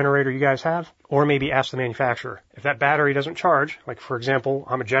whatever generator you guys have, or maybe ask the manufacturer. If that battery doesn't charge, like for example,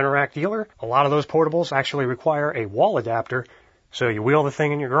 I'm a Generac dealer, a lot of those portables actually require a wall adapter. So you wheel the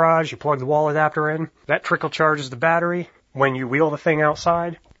thing in your garage, you plug the wall adapter in, that trickle charges the battery. When you wheel the thing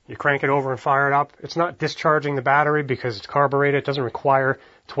outside, you crank it over and fire it up. It's not discharging the battery because it's carbureted. It doesn't require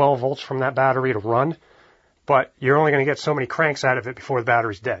 12 volts from that battery to run, but you're only going to get so many cranks out of it before the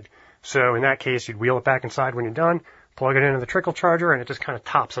battery's dead. So in that case, you'd wheel it back inside when you're done, plug it into the trickle charger, and it just kind of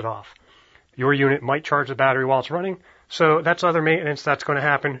tops it off. Your unit might charge the battery while it's running, so that's other maintenance that's going to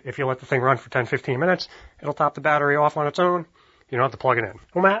happen. If you let the thing run for 10-15 minutes, it'll top the battery off on its own. You don't have to plug it in.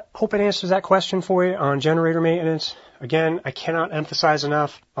 Well, Matt, hope it answers that question for you on generator maintenance. Again, I cannot emphasize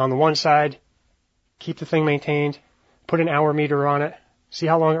enough. On the one side, keep the thing maintained, put an hour meter on it, see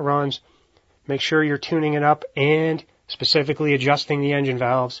how long it runs, make sure you're tuning it up and specifically adjusting the engine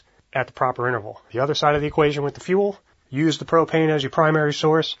valves at the proper interval. The other side of the equation with the fuel, use the propane as your primary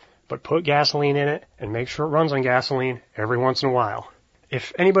source, but put gasoline in it and make sure it runs on gasoline every once in a while.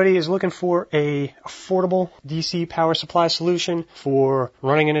 If anybody is looking for a affordable DC power supply solution for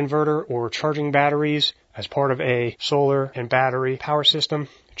running an inverter or charging batteries as part of a solar and battery power system,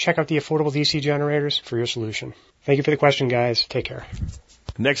 check out the Affordable DC Generators for your solution. Thank you for the question, guys. Take care.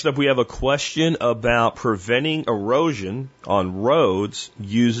 Next up, we have a question about preventing erosion on roads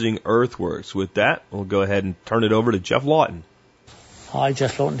using earthworks. With that, we'll go ahead and turn it over to Jeff Lawton. Hi,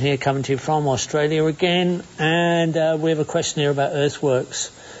 Jeff Lawton here, coming to you from Australia again, and we have a question here about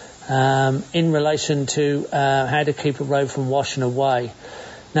earthworks in relation to how to keep a road from washing away.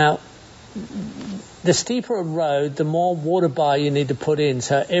 Now, the steeper a road, the more water bar you need to put in.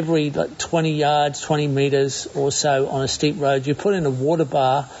 So every 20 yards, 20 meters or so on a steep road, you put in a water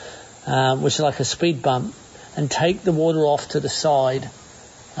bar, which is like a speed bump, and take the water off to the side.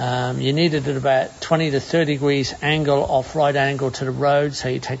 You need it at about 20 to 30 degrees angle off right angle to the road. So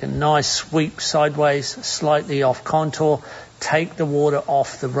you take a nice sweep sideways, slightly off contour, take the water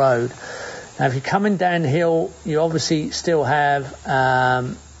off the road. Now, if you're coming downhill, you obviously still have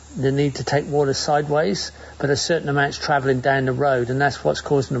the need to take water sideways, but a certain amount's travelling down the road, and that's what's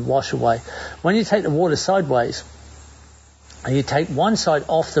causing the wash away. When you take the water sideways, you take one side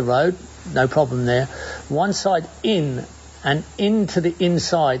off the road, no problem there, one side in and into the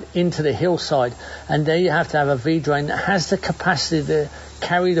inside, into the hillside, and there you have to have a V-drain that has the capacity to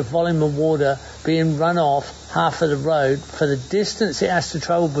carry the volume of water being run off half of the road for the distance it has to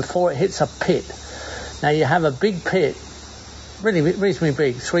travel before it hits a pit. Now you have a big pit, really reasonably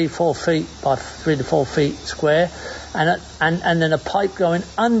big, 3-4 feet by 3 to 4 feet square, and then a pipe going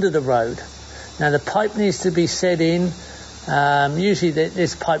under the road. Now the pipe needs to be set in. Usually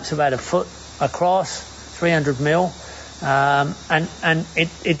this pipe's about a foot across, 300 mil. And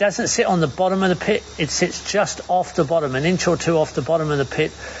it doesn't sit on the bottom of the pit, it sits just off the bottom, an inch or two off the bottom of the pit,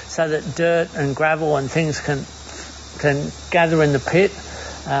 so that dirt and gravel and things can gather in the pit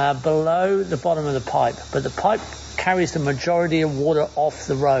below the bottom of the pipe. But the pipe carries the majority of water off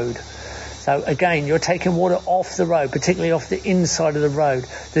the road. So again, you're taking water off the road, particularly off the inside of the road.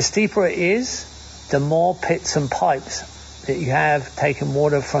 The steeper it is, the more pits and pipes that you have taking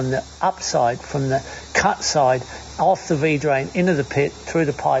water from the upside, from the cut side, off the V-drain, into the pit, through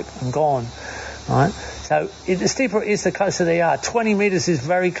the pipe, and gone. Right? So the steeper it is, the closer they are. 20 metres is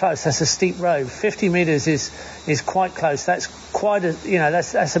very close. That's a steep road. 50 metres is quite close. That's quite a,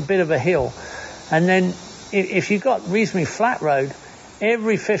 that's a bit of a hill. And then if you've got reasonably flat road,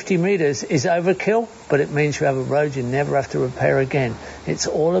 every 50 metres is overkill, but it means you have a road you never have to repair again. It's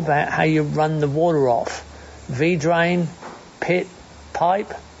all about how you run the water off. V-drain, pit,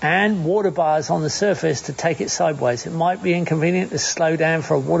 pipe, and water bars on the surface to take it sideways. It might be inconvenient to slow down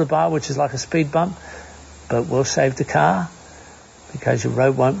for a water bar, which is like a speed bump, but will save the car because your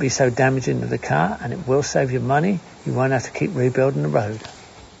road won't be so damaging to the car, and it will save you money. You won't have to keep rebuilding the road.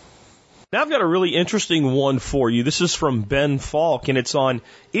 Now I've got a really interesting one for you. This is from Ben Falk, and it's on,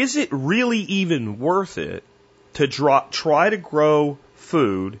 is it really even worth it to try to grow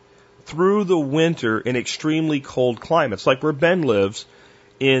food through the winter in extremely cold climates, like where Ben lives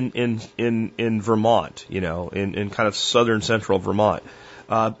in Vermont, in kind of southern central Vermont.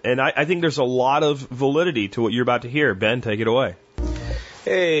 And I think there's a lot of validity to what you're about to hear. Ben, take it away.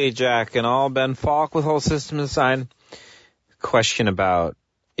 Hey, Jack and all. Ben Falk with Whole System Design. Question about,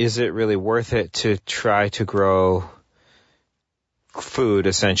 is it really worth it to try to grow food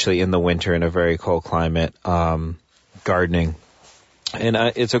essentially in the winter in a very cold climate, gardening? And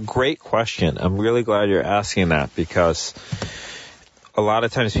it's a great question. I'm really glad you're asking that because a lot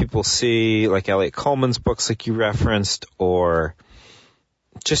of times people see like Elliot Coleman's books like you referenced, or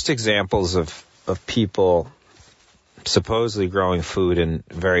just examples of people supposedly growing food in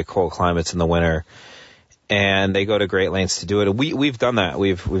very cold climates in the winter, and they go to great lengths to do it. We've done that.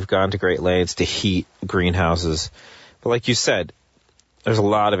 We've gone to great lengths to heat greenhouses. But like you said, there's a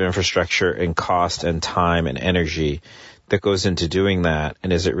lot of infrastructure and cost and time and energy that goes into doing that.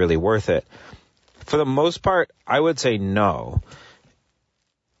 And is it really worth it? For the most part, I would say no.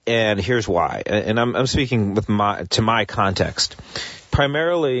 And here's why. And I'm speaking with to my context.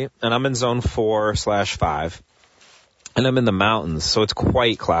 Primarily, and I'm in zone 4/5, and I'm in the mountains, so it's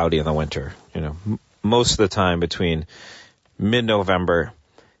quite cloudy in the winter. You know, most of the time between mid-November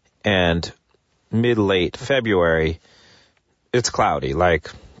and mid-late February, it's cloudy, like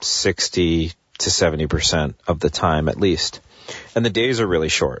 60 to 70% of the time at least. And the days are really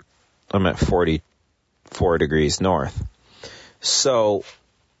short. I'm at 44 degrees north. So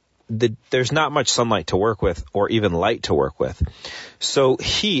there's not much sunlight to work with, or even light to work with. So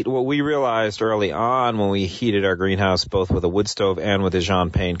heat, what we realized early on when we heated our greenhouse, both with a wood stove and with a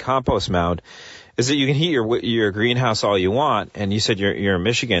Jean Pain compost mound, is that you can heat your greenhouse all you want. And you said you're in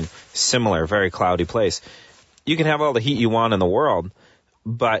Michigan, similar, very cloudy place. You can have all the heat you want in the world,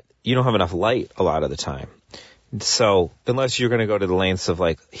 but you don't have enough light a lot of the time. So unless you're going to go to the lengths of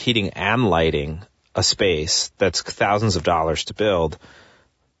like heating and lighting a space that's thousands of dollars to build,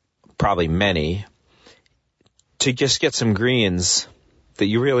 probably many, to just get some greens that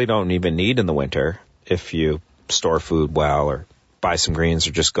you really don't even need in the winter if you store food well, or buy some greens,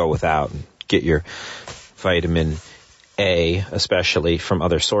 or just go without and get your vitamin A, especially from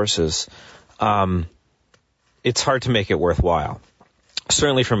other sources. It's hard to make it worthwhile.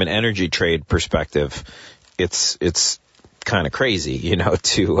 Certainly from an energy trade perspective, it's kind of crazy,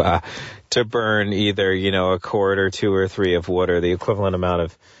 to burn either, a quart or 2 or 3 of wood, or the equivalent amount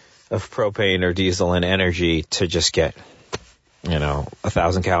of propane or diesel and energy to just get,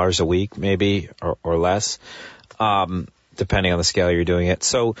 1,000 calories a week, maybe, or less, depending on the scale you're doing it.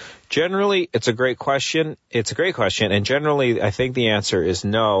 So generally, it's a great question. And generally, I think the answer is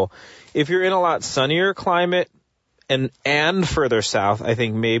no. If you're in a lot sunnier climate and further south, I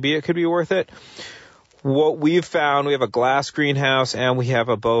think maybe it could be worth it. What we've found, we have a glass greenhouse and we have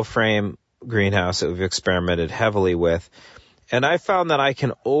a bow frame greenhouse that we've experimented heavily with. And I found that I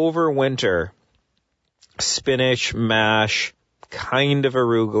can overwinter spinach, mash, kind of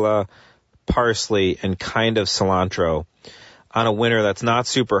arugula, parsley, and kind of cilantro on a winter that's not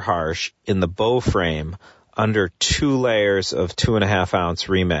super harsh in the bow frame under 2 layers of 2.5 ounce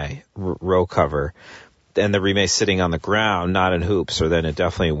Rime row cover. And the Rime sitting on the ground, not in hoops, or then it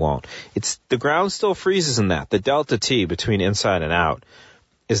definitely won't. The ground still freezes in that. The delta T between inside and out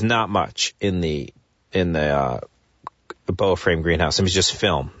is not much in the bow frame greenhouse. I mean, it's just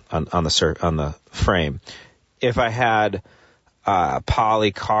film on the frame. If I had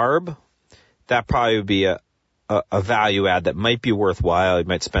polycarb, that probably would be a value add that might be worthwhile. You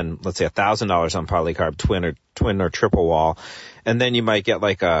might spend, let's say, $1,000 on polycarb twin or triple wall, and then you might get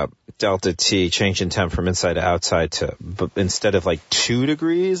like a delta T change in temp from inside to outside but instead of like 2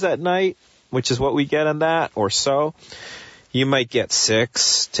 degrees at night, which is what we get on that, or so, you might get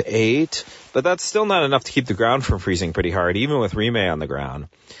 6 to 8, but that's still not enough to keep the ground from freezing pretty hard, even with Rime on the ground.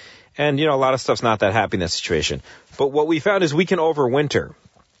 And, a lot of stuff's not that happy in that situation. But what we found is we can overwinter.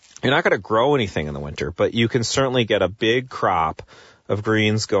 You're not going to grow anything in the winter, but you can certainly get a big crop of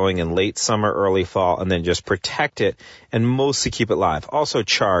greens going in late summer, early fall, and then just protect it and mostly keep it live. Also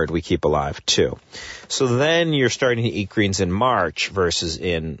chard we keep alive too. So then you're starting to eat greens in March versus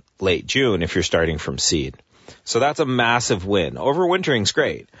in late June if you're starting from seed. So that's a massive win. Overwintering's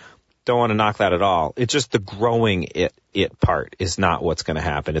great. Don't want to knock that at all. It's just the growing it part is not what's going to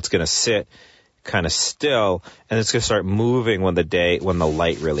happen. It's going to sit kind of still, and it's going to start moving when the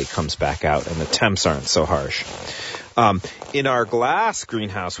light really comes back out and the temps aren't so harsh. In our glass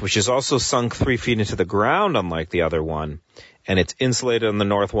greenhouse, which is also sunk 3 feet into the ground, unlike the other one, and it's insulated on the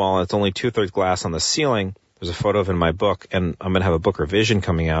north wall, and it's only 2/3 glass on the ceiling. There's a photo of it in my book, and I'm going to have a book revision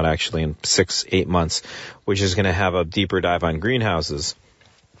coming out actually in 6-8 months, which is going to have a deeper dive on greenhouses.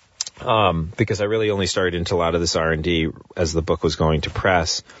 Because I really only started into a lot of this R&D as the book was going to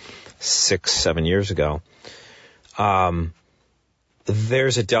press 6-7 years ago.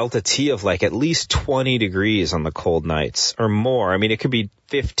 There's a delta T of like at least 20 degrees on the cold nights or more. I mean, it could be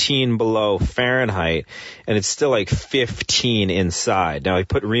 15 below Fahrenheit and it's still like 15 inside. Now I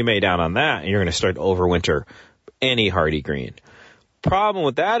put Rime down on that and you're going to start to overwinter any hardy green. Problem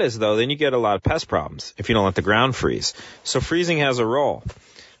with that is though, then you get a lot of pest problems if you don't let the ground freeze. So freezing has a role.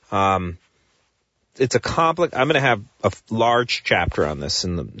 it's a complex. I'm going to have a large chapter on this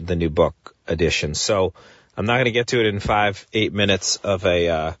in the new book edition. So I'm not going to get to it in 5-8 minutes of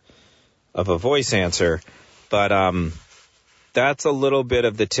a voice answer, but that's a little bit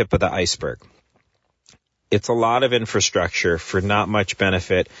of the tip of the iceberg. It's a lot of infrastructure for not much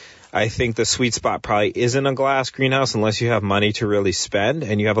benefit. I think the sweet spot probably isn't a glass greenhouse unless you have money to really spend,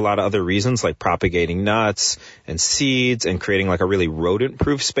 and you have a lot of other reasons like propagating nuts and seeds and creating like a really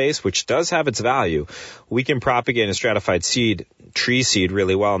rodent-proof space, which does have its value. We can propagate a stratified tree seed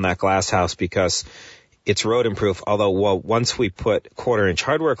really well in that glass house because it's rodent-proof, although once we put 1/4-inch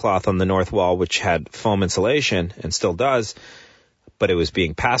hardware cloth on the north wall, which had foam insulation and still does, but it was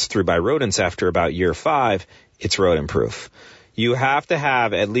being passed through by rodents after about year 5, it's rodent-proof. You have to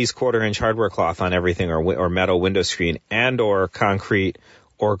have at least 1/4-inch hardware cloth on everything or metal window screen and or concrete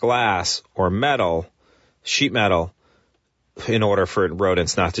or glass or metal, sheet metal, in order for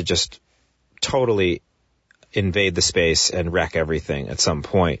rodents not to just totally invade the space and wreck everything at some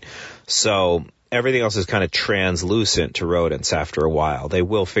point. So everything else is kind of translucent to rodents after a while. They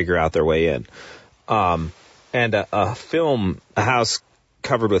will figure out their way in. And a house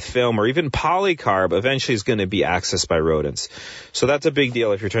covered with film or even polycarb eventually is going to be accessed by rodents. So that's a big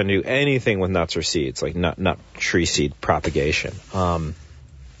deal if you're trying to do anything with nuts or seeds, like nut tree seed propagation.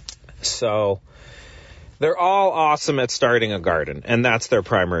 So they're all awesome at starting a garden, and that's their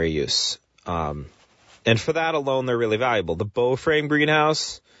primary use. And for that alone, they're really valuable. The bow frame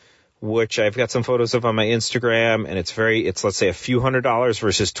greenhouse, which I've got some photos of on my Instagram, and it's let's say a few $100s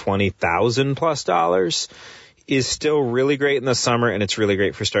versus $20,000+, is still really great in the summer, and it's really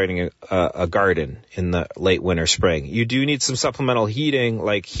great for starting a garden in the late winter, spring. You do need some supplemental heating,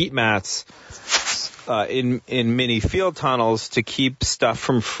 like heat mats, in mini field tunnels to keep stuff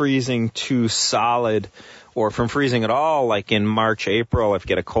from freezing too solid or from freezing at all, like in March, April. If you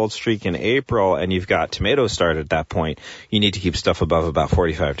get a cold streak in April and you've got tomatoes started at that point, you need to keep stuff above about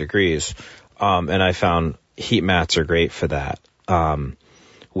 45 degrees. And I found heat mats are great for that.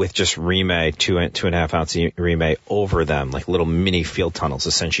 With just Rime, 2.5 ounce Rime over them, like little mini field tunnels,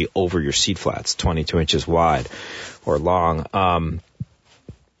 essentially over your seed flats, 22 inches wide or long.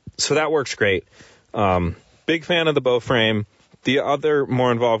 So that works great. Big fan of the bow frame. The other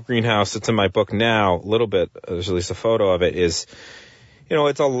more involved greenhouse that's in my book now, a little bit, there's at least a photo of it, is,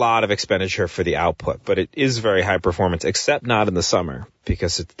 it's a lot of expenditure for the output, but it is very high performance, except not in the summer,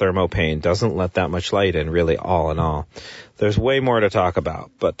 because it's thermopane, doesn't let that much light in, really, all in all. There's way more to talk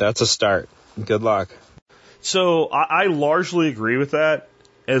about, but that's a start. Good luck. So I largely agree with that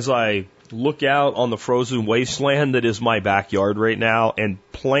as I look out on the frozen wasteland that is my backyard right now, and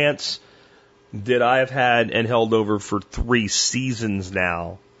plants that I have had and held over for 3 seasons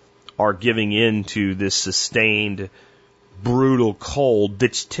now are giving in to this sustained, brutal cold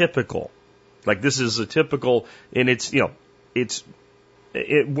that's typical. Like, this is a typical, and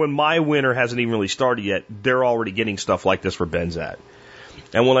when my winter hasn't even really started yet, they're already getting stuff like this where Ben's at.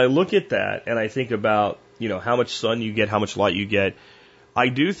 And when I look at that and I think about, how much sun you get, how much light you get, I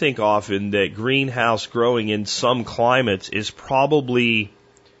do think often that greenhouse growing in some climates is probably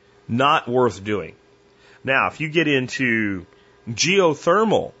not worth doing. Now, if you get into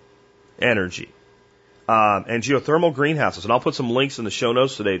geothermal energy, and geothermal greenhouses, and I'll put some links in the show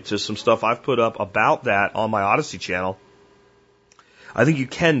notes today to some stuff I've put up about that on my Odyssey channel, I think you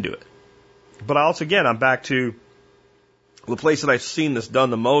can do it. But I'm back to the place that I've seen this done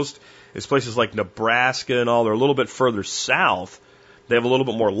the most is places like Nebraska and all. They're a little bit further south. They have a little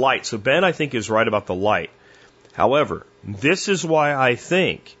bit more light. So Ben, I think, is right about the light. However, this is why I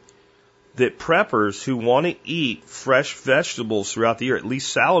think that preppers who want to eat fresh vegetables throughout the year, at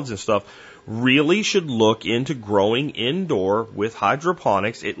least salads and stuff, really should look into growing indoor with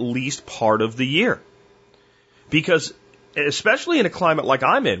hydroponics at least part of the year. Because especially in a climate like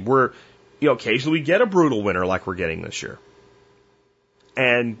I'm in, where occasionally we get a brutal winter like we're getting this year,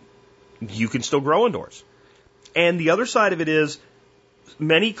 and you can still grow indoors. And the other side of it is,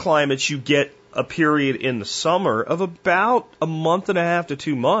 many climates you get a period in the summer of about a month and a half to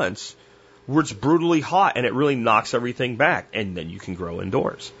 2 months where it's brutally hot and it really knocks everything back, and then you can grow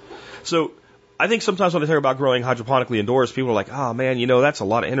indoors. So I think sometimes when I talk about growing hydroponically indoors, people are like, oh man, that's a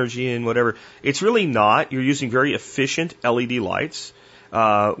lot of energy and whatever. It's really not. You're using very efficient LED lights.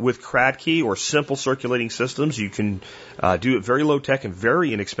 With Kratky or simple circulating systems, you can do it very low tech and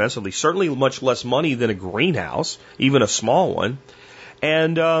very inexpensively, certainly much less money than a greenhouse, even a small one.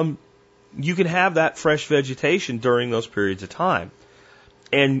 And you can have that fresh vegetation during those periods of time.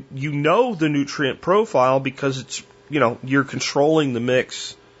 And the nutrient profile because it's, you're controlling the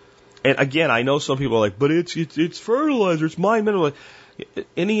mix. And again, I know some people are like, but it's fertilizer, it's mine mineral.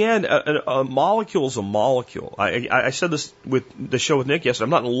 In the end, a molecule is a molecule. I said this with the show with Nick yesterday. I'm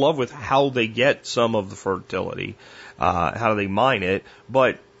not in love with how they get some of the fertility, how they mine it,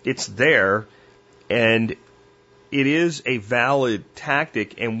 but it's there, and it is a valid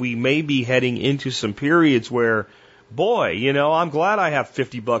tactic, and we may be heading into some periods where, boy, I'm glad I have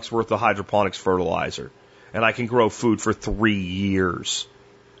 $50 worth of hydroponics fertilizer, and I can grow food for 3 years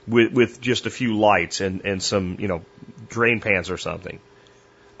with just a few lights and some, drain pans or something.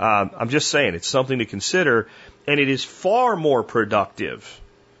 I'm just saying, it's something to consider, and it is far more productive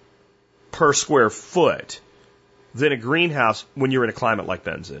per square foot than a greenhouse when you're in a climate like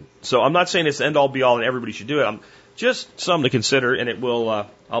Ben's in. So I'm not saying it's the end all be all and everybody should do it. I'm just something to consider, and it will.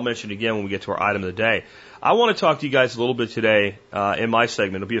 I'll mention it again when we get to our item of the day. I want to talk to you guys a little bit today in my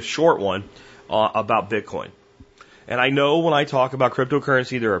segment. It'll be a short one about Bitcoin. And I know when I talk about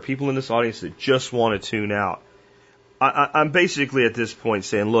cryptocurrency, there are people in this audience that just want to tune out. I'm basically at this point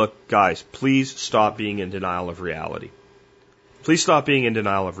saying, look, guys, please stop being in denial of reality. Please stop being in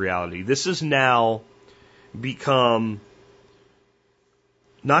denial of reality. This has now become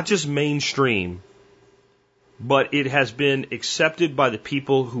not just mainstream, but it has been accepted by the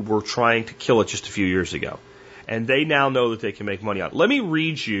people who were trying to kill it just a few years ago. And they now know that they can make money on it. Let me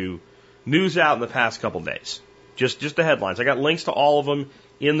read you news out in the past couple days. Just the headlines. I got links to all of them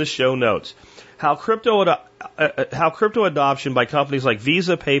in the show notes. How crypto adoption by companies like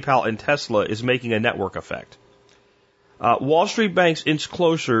Visa, PayPal, and Tesla is making a network effect. Wall Street banks inch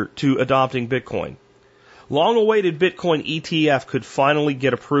closer to adopting Bitcoin. Long-awaited Bitcoin ETF could finally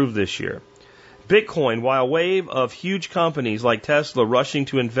get approved this year. Bitcoin, while a wave of huge companies like Tesla rushing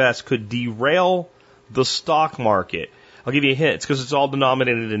to invest, could derail the stock market. I'll give you a hint. It's because it's all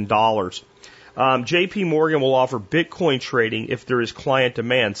denominated in dollars. JP Morgan will offer Bitcoin trading if there is client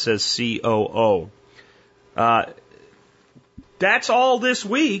demand, says COO. That's all this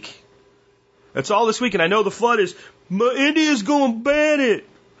week. That's all this week. And I know the FUD is, India's going to ban it.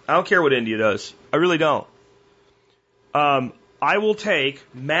 I don't care what India does. I really don't. I will take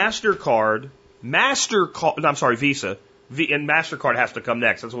Visa. And MasterCard has to come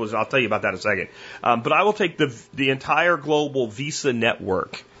next. I'll tell you about that in a second. But I will take the entire global Visa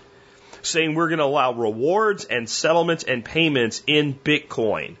network, saying we're going to allow rewards and settlements and payments in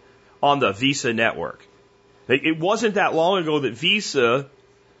Bitcoin on the Visa network. It wasn't that long ago that Visa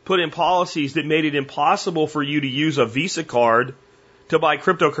put in policies that made it impossible for you to use a Visa card to buy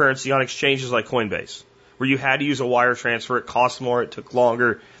cryptocurrency on exchanges like Coinbase, where you had to use a wire transfer. It cost more. It took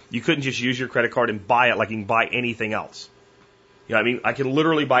longer. You couldn't just use your credit card and buy it like you can buy anything else. I can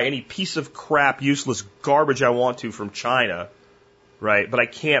literally buy any piece of crap, useless garbage I want to from China, right? But I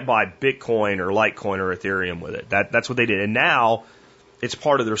can't buy Bitcoin or Litecoin or Ethereum with it. That's what they did. And now it's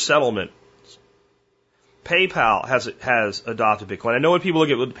part of their settlement. PayPal has adopted Bitcoin. I know when people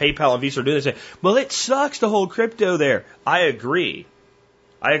look at what PayPal and Visa are doing, they say, well, it sucks to hold crypto there. I agree.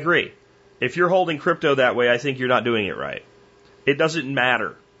 If you're holding crypto that way, I think you're not doing it right. It doesn't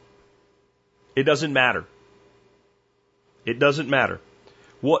matter. It doesn't matter.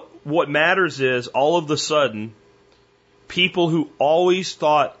 What matters is all of a sudden, people who always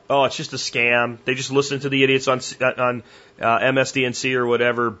thought, oh, it's just a scam. They just listened to the idiots on MSDNC or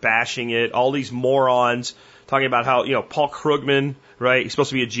whatever, bashing it. All these morons talking about how, Paul Krugman, right? He's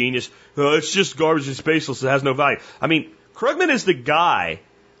supposed to be a genius. Oh, it's just garbage and spaceless. It has no value. I mean, Krugman is the guy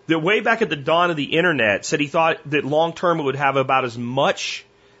that way back at the dawn of the internet said he thought that long term it would have about as much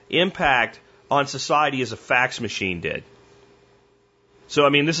impact on society as a fax machine did. So,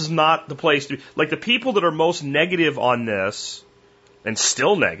 this is not the place to, like, the people that are most negative on this, and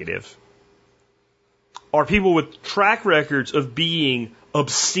still negative, are people with track records of being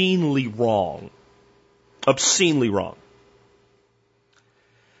obscenely wrong. Obscenely wrong.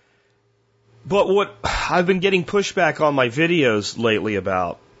 But what I've been getting pushback on my videos lately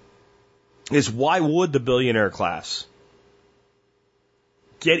about is why would the billionaire class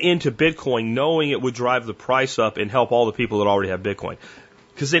get into Bitcoin knowing it would drive the price up and help all the people that already have Bitcoin?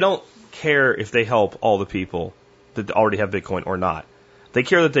 Because they don't care if they help all the people that already have Bitcoin or not. They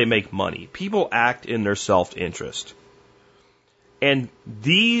care that they make money. People act in their self-interest. And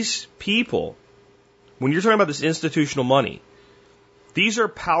these people, when you're talking about this institutional money, these are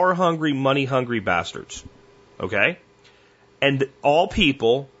power-hungry, money-hungry bastards. Okay? And all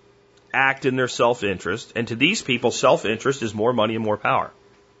people act in their self-interest. And to these people, self-interest is more money and more power.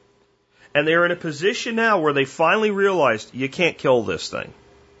 And they're in a position now where they finally realized you can't kill this thing.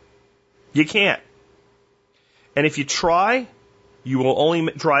 You can't. And if you try, you will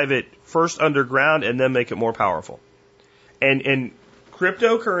only drive it first underground and then make it more powerful. And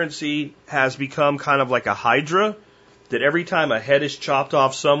cryptocurrency has become kind of like a hydra that every time a head is chopped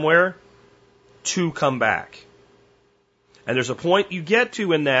off somewhere, 2 come back. And there's a point you get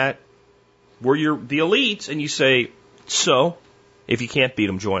to in that where you're the elites and you say, so, if you can't beat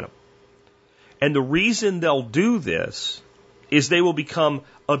them, join them. And the reason they'll do this is they will become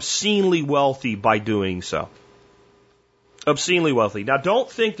obscenely wealthy by doing so. Obscenely wealthy. Now, don't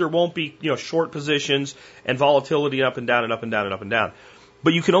think there won't be, short positions and volatility up and down and up and down and up and down.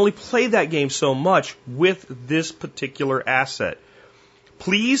 But you can only play that game so much with this particular asset.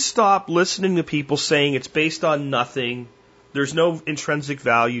 Please stop listening to people saying it's based on nothing. There's no intrinsic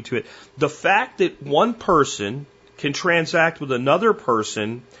value to it. The fact that one person can transact with another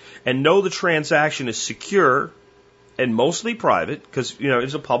person and know the transaction is secure and mostly private, because,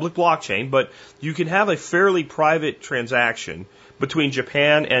 it's a public blockchain, but you can have a fairly private transaction between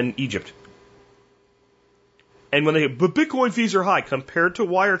Japan and Egypt. And when but Bitcoin fees are high compared to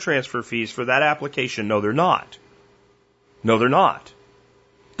wire transfer fees for that application. No, they're not. No, they're not.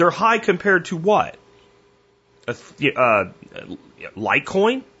 They're high compared to what?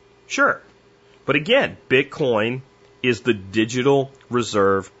 Litecoin? Sure. But again, Bitcoin is the digital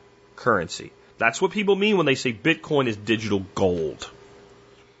reserve currency. That's what people mean when they say Bitcoin is digital gold.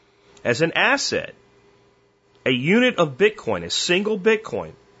 As an asset, a unit of Bitcoin, a single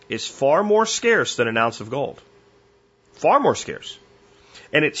Bitcoin, is far more scarce than an ounce of gold. Far more scarce.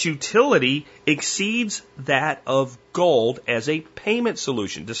 And its utility exceeds that of gold as a payment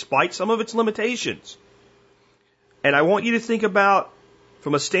solution, despite some of its limitations. And I want you to think about,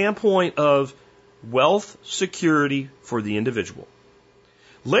 from a standpoint of wealth security for the individual.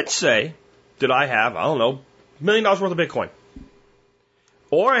 Let's say that I have, $1 million worth of Bitcoin.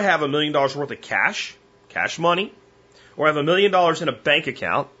 Or I have $1 million worth of cash money. Or I have $1 million in a bank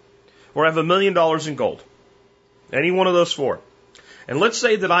account. Or I have $1 million in gold. Any one of those 4. And let's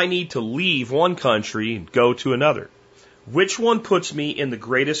say that I need to leave one country and go to another. Which one puts me in the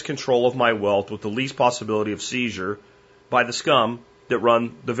greatest control of my wealth with the least possibility of seizure by the scum that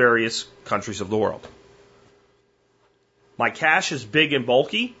run the various countries of the world? My cash is big and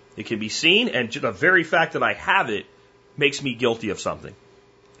bulky. It can be seen, and the very fact that I have it makes me guilty of something.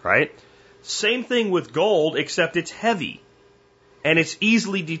 Right? Same thing with gold, except it's heavy. And it's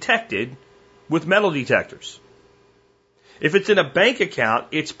easily detected with metal detectors. If it's in a bank account,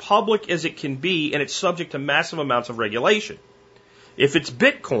 it's public as it can be, and it's subject to massive amounts of regulation. If it's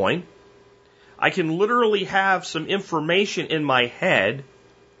Bitcoin, I can literally have some information in my head.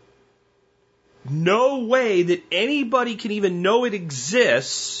 No way that anybody can even know it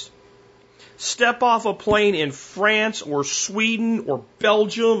exists. Step off a plane in France or Sweden or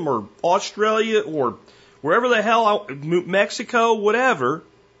Belgium or Australia or wherever the hell, Mexico, whatever,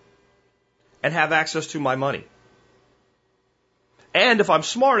 and have access to my money. And if I'm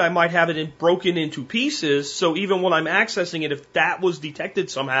smart, I might have it broken into pieces, so even when I'm accessing it, if that was detected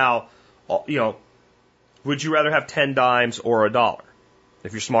somehow, would you rather have 10 dimes or $1?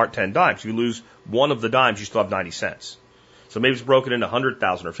 If you're smart, 10 dimes. If you lose one of the dimes, you still have 90 cents. So maybe it's broken into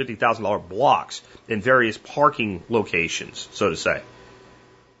 $100,000 or $50,000 blocks in various parking locations, so to say.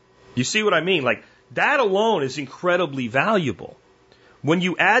 You see what I mean? Like, that alone is incredibly valuable. When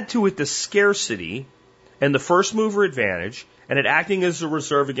you add to it the scarcity and the first mover advantage, and it acting as a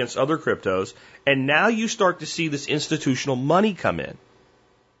reserve against other cryptos, and now you start to see this institutional money come in.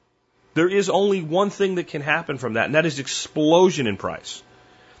 There is only one thing that can happen from that, and that is explosion in price.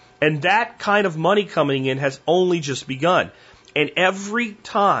 And that kind of money coming in has only just begun. And every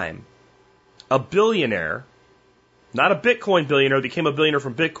time a billionaire, not a Bitcoin billionaire, became a billionaire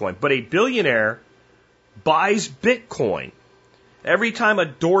from Bitcoin, but a billionaire buys Bitcoin, every time a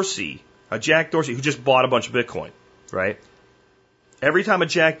Jack Dorsey, who just bought a bunch of Bitcoin, right? Every time a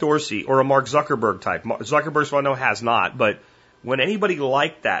Jack Dorsey or a Mark Zuckerberg type, Zuckerberg, so I know, has not, but when anybody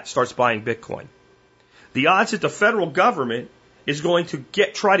like that starts buying Bitcoin, the odds that the federal government is going to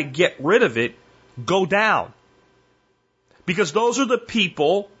try to get rid of it go down. Because those are the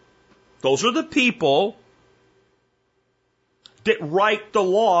people that write the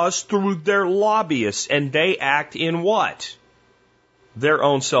laws through their lobbyists, and they act in what? Their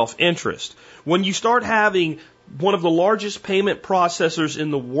own self-interest. When you start having one of the largest payment processors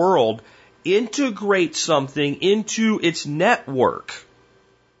in the world integrate something into its network,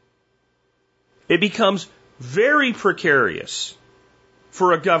 it becomes very precarious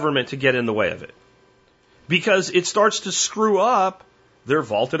for a government to get in the way of it, because it starts to screw up their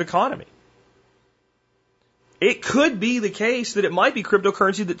vaulted economy. It could be the case that it might be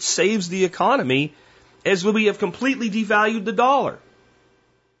cryptocurrency that saves the economy, as we have completely devalued the dollar.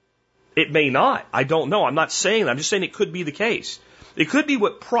 It may not. I don't know. I'm not saying that. I'm just saying it could be the case. It could be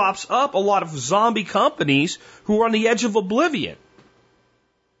what props up a lot of zombie companies who are on the edge of oblivion.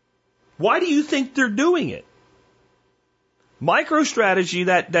 Why do you think they're doing it? MicroStrategy,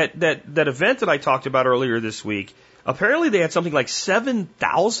 that event that I talked about earlier this week, apparently they had something like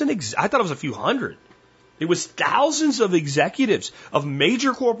 7,000, I thought it was a few hundred. It was thousands of executives of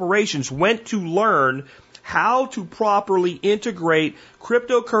major corporations went to learn how to properly integrate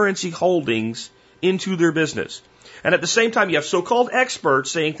cryptocurrency holdings into their business. And at the same time, you have so-called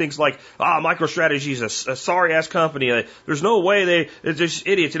experts saying things like, MicroStrategy is a sorry-ass company. There's no way they're just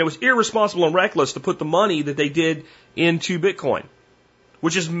idiots. And it was irresponsible and reckless to put the money that they did into Bitcoin,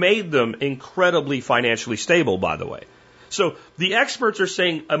 which has made them incredibly financially stable, by the way. So the experts are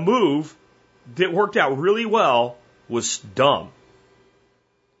saying a move that worked out really well was dumb.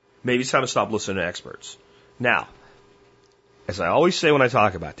 Maybe it's time to stop listening to experts. Now, as I always say when I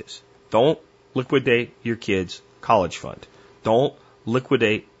talk about this, don't liquidate your kids' college fund. Don't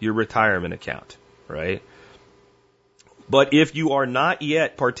liquidate your retirement account, right? But if you are not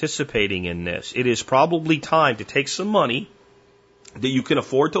yet participating in this, it is probably time to take some money that you can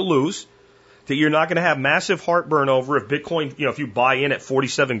afford to lose, that you're not going to have massive heartburn over if Bitcoin, if you buy in at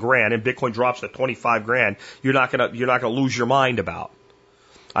 47 grand and Bitcoin drops to 25 grand, you're not going to lose your mind about.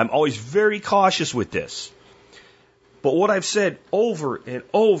 I'm always very cautious with this. But what I've said over and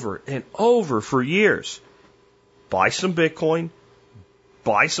over and over for years, buy some Bitcoin,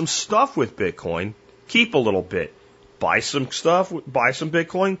 buy some stuff with Bitcoin, keep a little bit. Buy some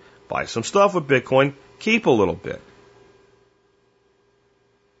Bitcoin, buy some stuff with Bitcoin, keep a little bit.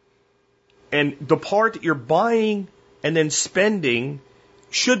 And the part that you're buying and then spending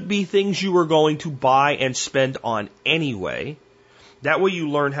should be things you are going to buy and spend on anyway. That way you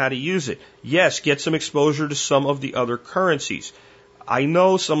learn how to use it. Yes, get some exposure to some of the other currencies. I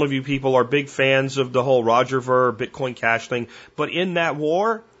know some of you people are big fans of the whole Roger Ver Bitcoin Cash thing, but in that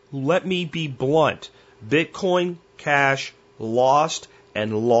war, let me be blunt. Bitcoin Cash lost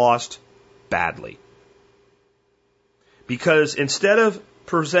and lost badly. Because instead of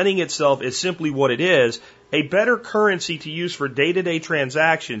presenting itself as simply what it is, a better currency to use for day-to-day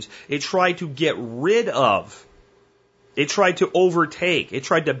transactions, it tried to get rid of. It tried to overtake. It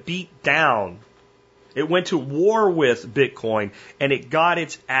tried to beat down. It went to war with Bitcoin, and it got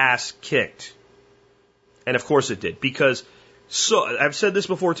its ass kicked. And of course it did, because I've said this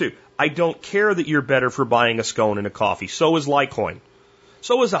before too. I don't care that you're better for buying a scone and a coffee. So is Litecoin.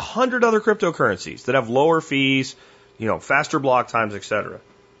 So is 100 other cryptocurrencies that have lower fees, faster block times, etc.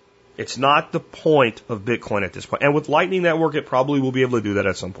 It's not the point of Bitcoin at this point. And with Lightning Network, it probably will be able to do that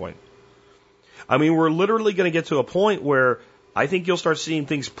at some point. I mean, we're literally going to get to a point where I think you'll start seeing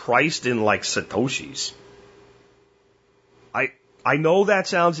things priced in like Satoshis. I know that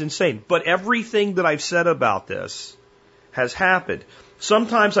sounds insane, but everything that I've said about this has happened.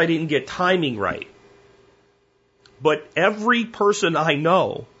 Sometimes I didn't get timing right. But every person I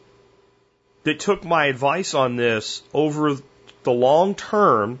know that took my advice on this over the long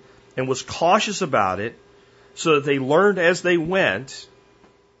term and was cautious about it so that they learned as they went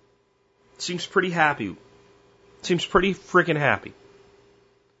seems pretty happy. Seems pretty freaking happy.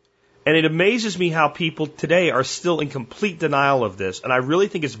 And it amazes me how people today are still in complete denial of this, and I really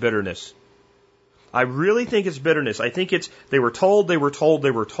think it's bitterness. I really think it's bitterness. I think it's they were told,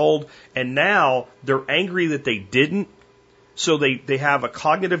 and now they're angry that they didn't, so they have a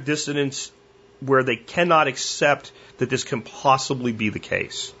cognitive dissonance where they cannot accept that this can possibly be the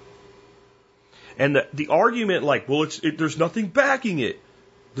case. And the argument like, well, there's nothing backing it.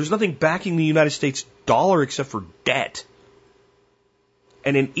 There's nothing backing the United States dollar except for debt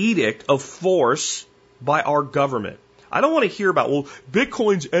and an edict of force by our government. I don't want to hear about, well,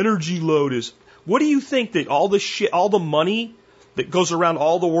 Bitcoin's energy load is. What do you think that all this shit, all the money that goes around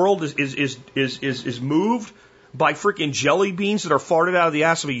all the world is moved by freaking jelly beans that are farted out of the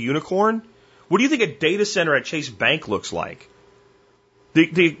ass of a unicorn? What do you think a data center at Chase Bank looks like?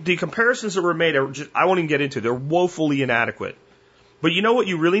 The comparisons that were made are just, I won't even get into. They're woefully inadequate. But you know what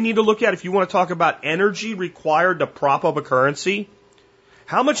you really need to look at if you want to talk about energy required to prop up a currency?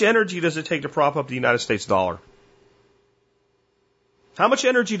 How much energy does it take to prop up the United States dollar? How much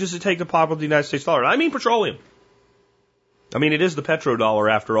energy does it take to prop up the United States dollar? I mean petroleum. I mean, it is the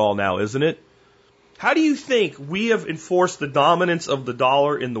petrodollar after all now, isn't it? How do you think we have enforced the dominance of the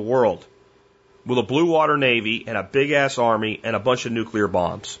dollar in the world? With a blue water navy and a big-ass army and a bunch of nuclear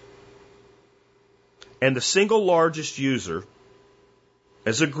bombs. And the single largest user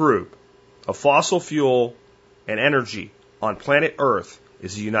as a group of fossil fuel and energy on planet Earth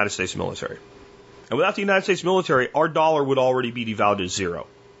is the United States military. And without the United States military, our dollar would already be devalued to zero.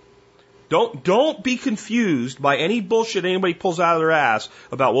 Don't be confused by any bullshit anybody pulls out of their ass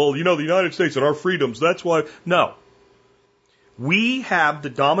about, well, you know, the United States and our freedoms, that's why. No. We have the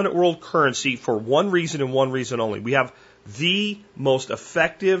dominant world currency for one reason and one reason only. We have the most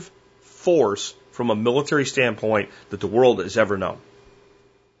effective force from a military standpoint that the world has ever known.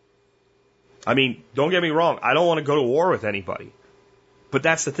 I mean, don't get me wrong, I don't want to go to war with anybody. But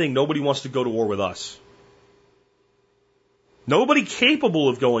that's the thing, nobody wants to go to war with us. Nobody capable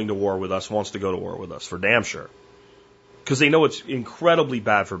of going to war with us wants to go to war with us, for damn sure. Because they know it's incredibly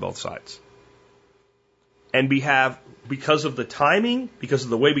bad for both sides. And we have, because of the timing, because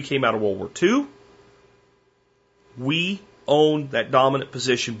of the way we came out of World War II, we own that dominant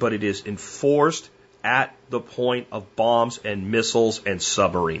position, but it is enforced at the point of bombs and missiles and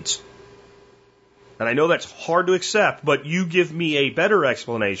submarines. And I know that's hard to accept, but you give me a better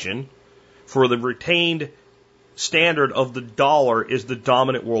explanation for the retained standard of the dollar is the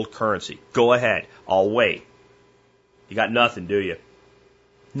dominant world currency. Go ahead. I'll wait. You got nothing, do you?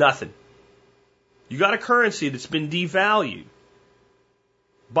 Nothing. You got a currency that's been devalued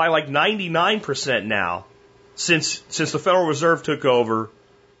by like 99% now since the Federal Reserve took over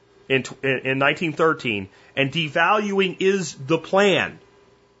in 1913, and devaluing is the plan.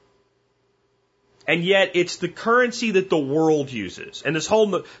 And yet it's the currency that the world uses. And this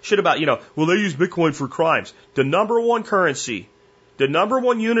whole shit about, well, they use Bitcoin for crimes. The number one currency, the number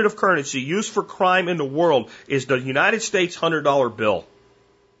one unit of currency used for crime in the world is the United States $100 bill.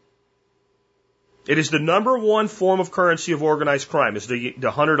 It is the number one form of currency of organized crime, is the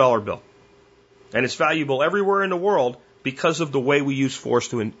 $100 bill. And it's valuable everywhere in the world because of the way we use force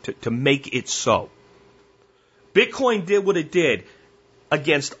to make it so. Bitcoin did what it did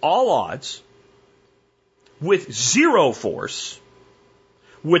against all odds, with zero force,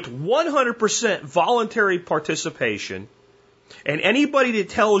 with 100% voluntary participation, and anybody that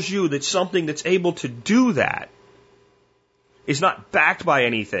tells you that something that's able to do that is not backed by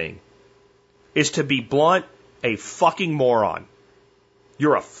anything is, to be blunt, a fucking moron.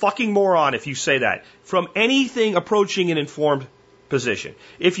 You're a fucking moron if you say that from anything approaching an informed position.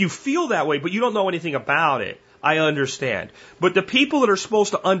 If you feel that way, but you don't know anything about it, I understand. But the people that are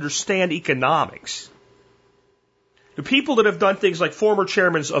supposed to understand economics, the people that have done things like former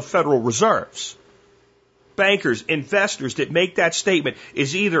chairmen of Federal Reserves, bankers, investors that make that statement,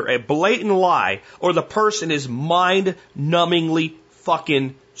 is either a blatant lie or the person is mind-numbingly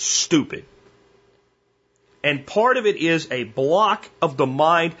fucking stupid. And part of it is a block of the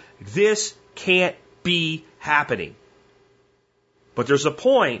mind. This can't be happening. But there's a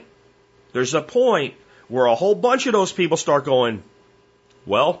point where a whole bunch of those people start going,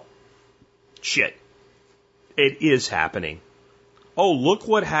 well, shit, it is happening. Oh, look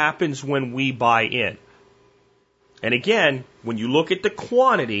what happens when we buy in. And again, when you look at the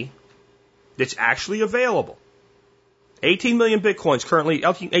quantity that's actually available, 18 million Bitcoins currently,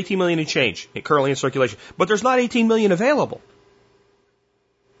 18 million in change, currently in circulation. But there's not 18 million available.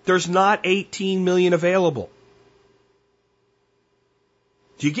 There's not 18 million available.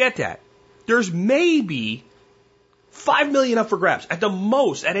 Do you get that? There's maybe 5 million up for grabs at the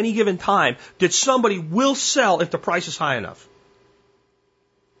most at any given time that somebody will sell if the price is high enough.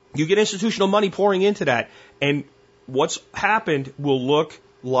 You get institutional money pouring into that, and what's happened will look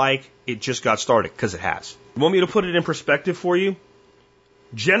like it just got started, because it has. You want me to put it in perspective for you?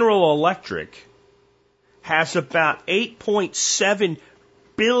 General Electric has about 8.7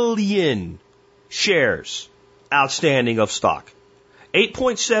 billion shares outstanding of stock.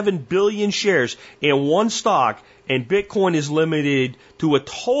 8.7 billion shares in one stock, and Bitcoin is limited to a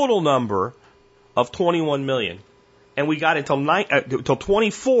total number of 21 million. And we got until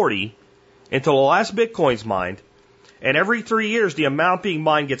 2040, until the last Bitcoin's mined, and every 3 years the amount being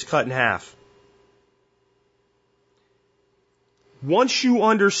mined gets cut in half. Once you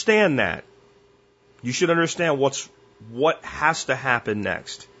understand that, you should understand what has to happen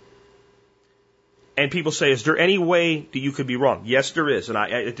next. And people say, is there any way that you could be wrong? Yes, there is. And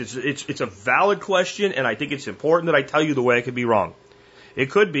it's a valid question, and I think it's important that I tell you the way I could be wrong. It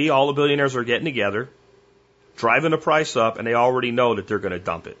could be all the billionaires are getting together, driving the price up, and they already know that they're going to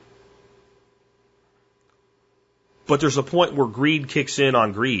dump it. But there's a point where greed kicks in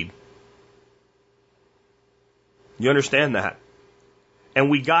on greed. You understand that? And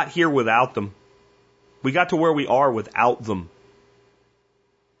we got here without them. We got to where we are without them.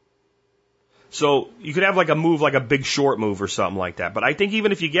 So you could have like a move, like a Big Short move or something like that. But I think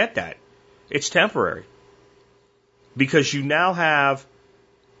even if you get that, it's temporary. Because you now have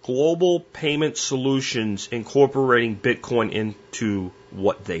global payment solutions incorporating Bitcoin into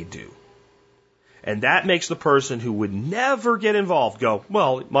what they do. And that makes the person who would never get involved go,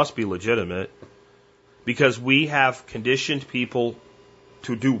 well, it must be legitimate. Because we have conditioned people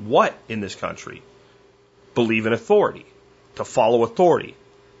to do what in this country? Believe in authority, to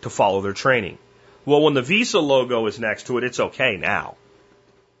follow their training. Well, when the Visa logo is next to it, it's okay now.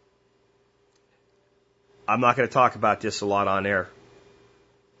 I'm not going to talk about this a lot on air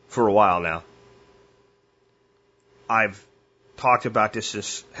for a while now. I've talked about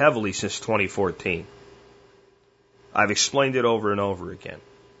this heavily since 2014. I've explained it over and over again.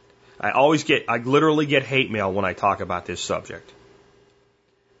 I literally get hate mail when I talk about this subject.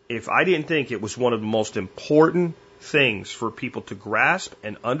 If I didn't think it was one of the most important things for people to grasp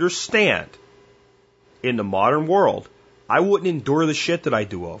and understand in the modern world, I wouldn't endure the shit that I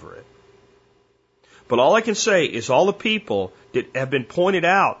do over it. But all I can say is all the people that have been pointed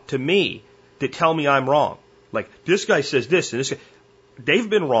out to me that tell me I'm wrong. Like, this guy says this and this guy. They've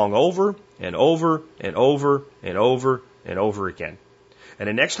been wrong over and over and over and over and over again. And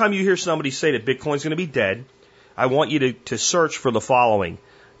the next time you hear somebody say that Bitcoin's going to be dead, I want you to search for the following: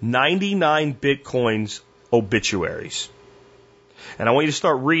 99 Bitcoin's obituaries. And I want you to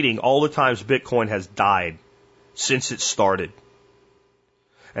start reading all the times Bitcoin has died since it started.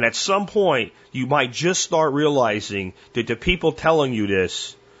 And at some point, you might just start realizing that the people telling you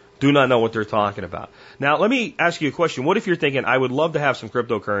this do not know what they're talking about. Now, let me ask you a question. What if you're thinking, I would love to have some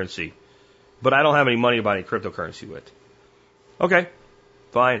cryptocurrency, but I don't have any money to buy any cryptocurrency with? Okay,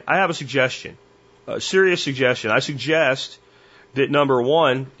 fine. I have a suggestion, a serious suggestion. I suggest that, number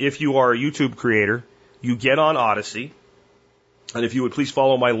one, if you are a YouTube creator, you get on Odyssey. And if you would please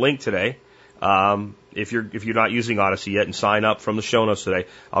follow my link today, if you're not using Odyssey yet, and sign up from the show notes today,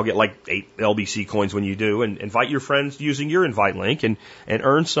 I'll get like 8 LBC coins when you do, and invite your friends using your invite link and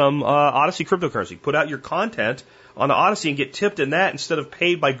earn some Odyssey cryptocurrency. Put out your content on the Odyssey and get tipped in that instead of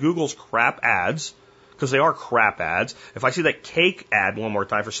paid by Google's crap ads, because they are crap ads. If I see that cake ad one more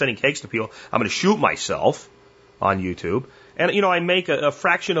time for sending cakes to people, I'm going to shoot myself on YouTube. And, I make a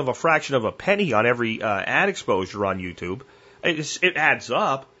fraction of a penny on every ad exposure on YouTube. It adds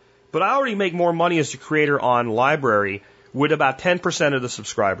up. But I already make more money as a creator on Library with about 10% of the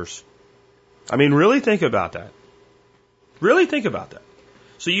subscribers. I mean, really think about that. Really think about that.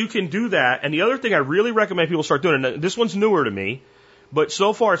 So you can do that. And the other thing I really recommend people start doing, and this one's newer to me, but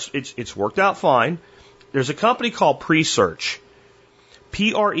so far it's worked out fine. There's a company called Presearch.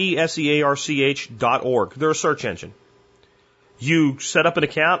 Presearch.org. They're a search engine. You set up an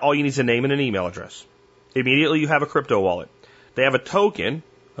account, all you need is a name and an email address. Immediately you have a crypto wallet. They have a token,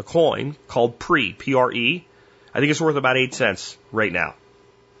 a coin, called Pre. I think it's worth about 8 cents right now.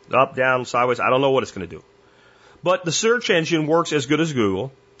 Up, down, sideways, I don't know what it's going to do. But the search engine works as good as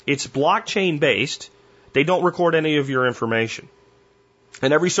Google. It's blockchain based. They don't record any of your information.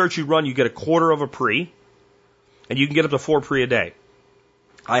 And every search you run, you get a quarter of a Pre, and you can get up to 4 Pre a day.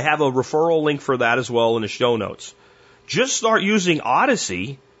 I have a referral link for that as well in the show notes. Just start using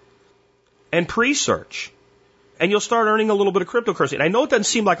Odyssey and Presearch, and you'll start earning a little bit of cryptocurrency. And I know it doesn't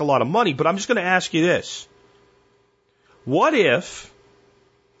seem like a lot of money, but I'm just going to ask you this. What if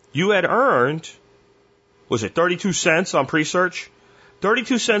you had earned, was it 32 cents on Presearch?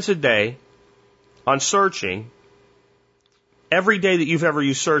 32 cents a day on searching every day that you've ever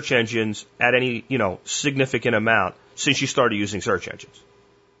used search engines at any, significant amount since you started using search engines.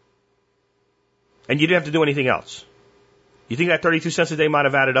 And you didn't have to do anything else. You think that 32 cents a day might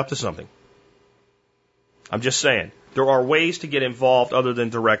have added up to something? I'm just saying. There are ways to get involved other than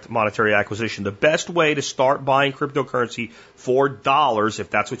direct monetary acquisition. The best way to start buying cryptocurrency for dollars, if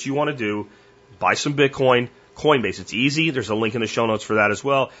that's what you want to do, buy some Bitcoin, Coinbase. It's easy. There's a link in the show notes for that as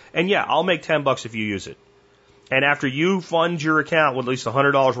well. And yeah, I'll make $10 if you use it. And after you fund your account with at least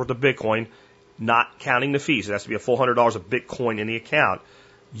 $100 worth of Bitcoin, not counting the fees, it has to be a full $100 of Bitcoin in the account,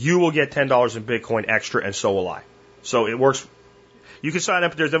 you will get $10 in Bitcoin extra, and so will I. So it works. You can sign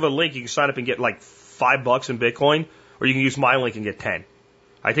up. There's a link. You can sign up and get like $5 in Bitcoin, or you can use my link and get 10.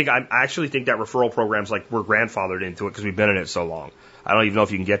 I actually think that referral program's like we're grandfathered into it because we've been in it so long. I don't even know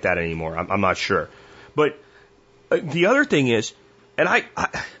if you can get that anymore. I'm not sure. But the other thing is, and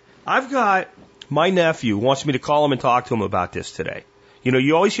I've got my nephew wants me to call him and talk to him about this today.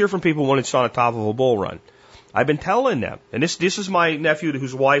 You always hear from people when it's on the top of a bull run. I've been telling them, and this is my nephew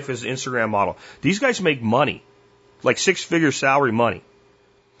whose wife is an Instagram model. These guys make money, like 6-figure salary money.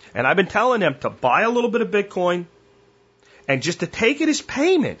 And I've been telling them to buy a little bit of Bitcoin and just to take it as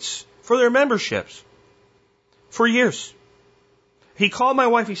payments for their memberships for years. He called my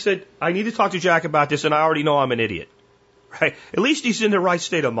wife. He said, I need to talk to Jack about this, and I already know I'm an idiot. right? At least he's in the right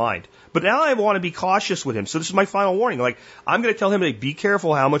state of mind. But now I want to be cautious with him. So this is my final warning. Like, I'm going to tell him, hey, be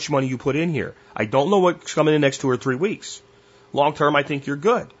careful how much money you put in here. I don't know what's coming in the next 2 or 3 weeks. Long term, I think you're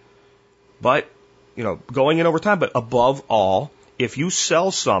good. But, going in over time. But above all, if you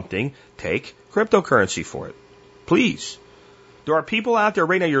sell something, take cryptocurrency for it. Please. There are people out there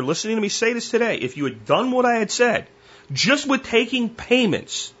right now, you're listening to me say this today. If you had done what I had said, just with taking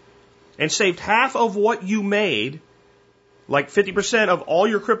payments and saved half of what you made, like 50% of all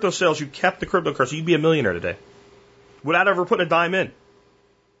your crypto sales, you kept the cryptocurrency, you'd be a millionaire today without ever putting a dime in.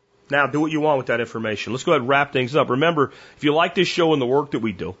 Now, do what you want with that information. Let's go ahead and wrap things up. Remember, if you like this show and the work that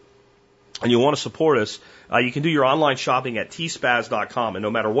we do, and you want to support us, you can do your online shopping at tspaz.com. And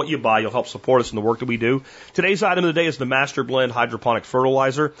no matter what you buy, you'll help support us in the work that we do. Today's item of the day is the Master Blend Hydroponic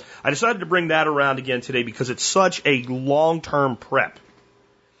Fertilizer. I decided to bring that around again today because it's such a long-term prep.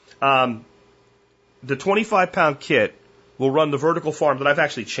 The 25-pound kit will run the vertical farm that I've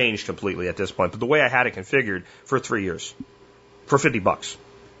actually changed completely at this point, but the way I had it configured for 3 years, for $50.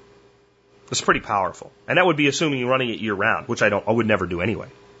 It's pretty powerful. And that would be assuming you're running it year-round, which I would never do anyway.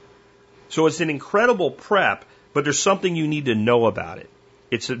 So it's an incredible prep, but there's something you need to know about it.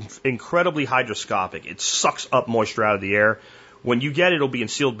 It's incredibly hydroscopic. It sucks up moisture out of the air. When you get it, it'll be in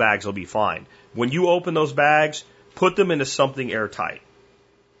sealed bags. It'll be fine. When you open those bags, put them into something airtight.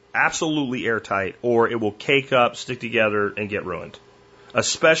 Absolutely airtight, or it will cake up, stick together, and get ruined.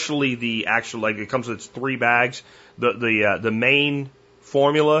 Especially the actual, like it comes with 3 bags. The main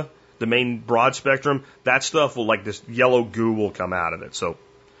formula, the main broad spectrum, that stuff will, like this yellow goo will come out of it. So,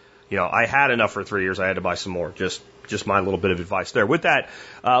 I had enough for 3 years. I had to buy some more. Just my little bit of advice there. With that,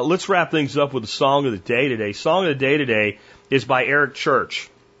 let's wrap things up with the song of the day today. Song of the day today is by Eric Church,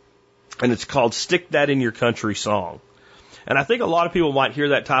 and it's called Stick That in Your Country Song. And I think a lot of people might hear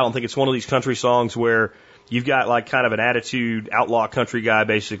that title and think it's one of these country songs where you've got like kind of an attitude, outlaw country guy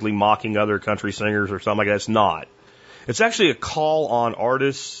basically mocking other country singers or something like that. It's not. It's actually a call on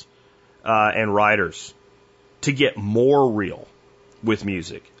artists and writers to get more real with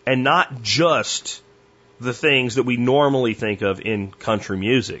music. And not just the things that we normally think of in country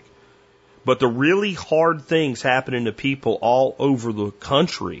music, but the really hard things happening to people all over the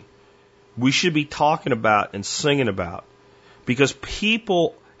country we should be talking about and singing about, because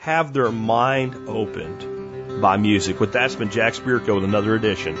people have their mind opened by music. With that, it's been Jack Spirko with another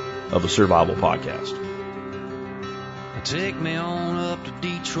edition of the Survival Podcast. Take me on up to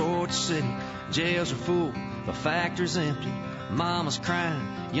Detroit City. Jails are full, the factory's empty. Mama's crying,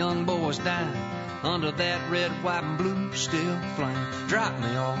 young boys dying. Under that red, white, and blue still flying. Drop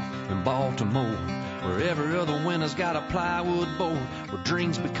me off in Baltimore, where every other winter's got a plywood board, where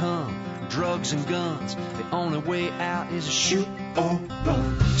dreams become drugs and guns. The only way out is to shoot or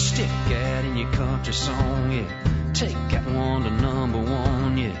run. Stick that in your country song, yeah. Take that one to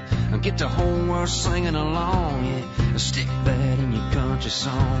 #1, yeah. And get the whole world singing along, yeah. And stick that in your country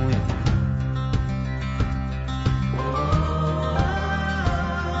song, yeah.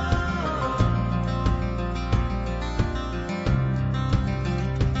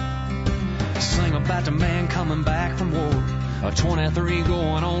 About the man coming back from war, a 23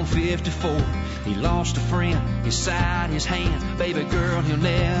 going on 54. He lost a friend, his side, his hand, baby girl he'll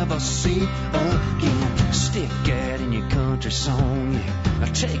never see again. Stick that in your country song, yeah.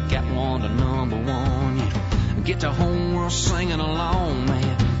 Now take that one to #1, yeah. And get the whole world singing along,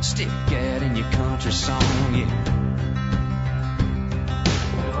 man. Stick that in your country song, yeah.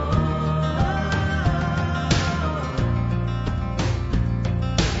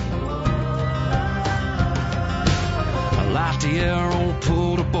 The arrow,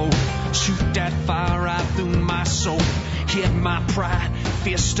 pull the bow, shoot that fire right through my soul. Hit my pride,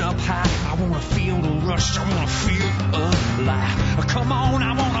 fist up high. I wanna feel the rush, I wanna feel alive. Come on,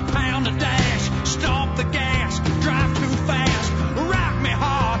 I wanna pound the dash, stomp the gas, drive too fast, rock me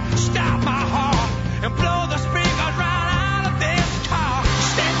hard, stop my heart, and blow the speakers right out of this car.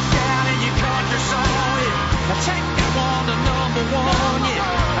 Step down in your country song, yeah. Now take that one to #1,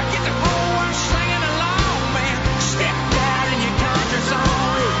 yeah. I get the whole world singing along, man. Step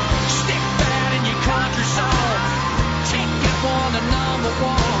stick that in your country song. Take that one to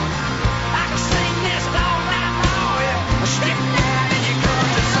 #1. I can sing this all night long, yeah. Stick that in your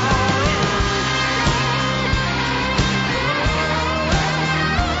country song,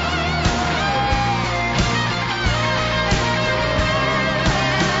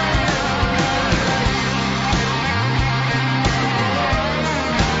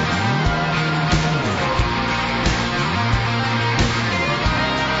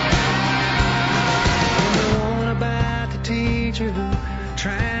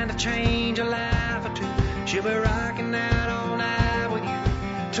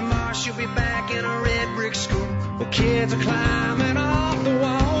 be back in a red brick school where kids are climbing off the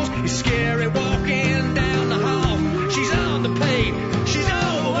wall.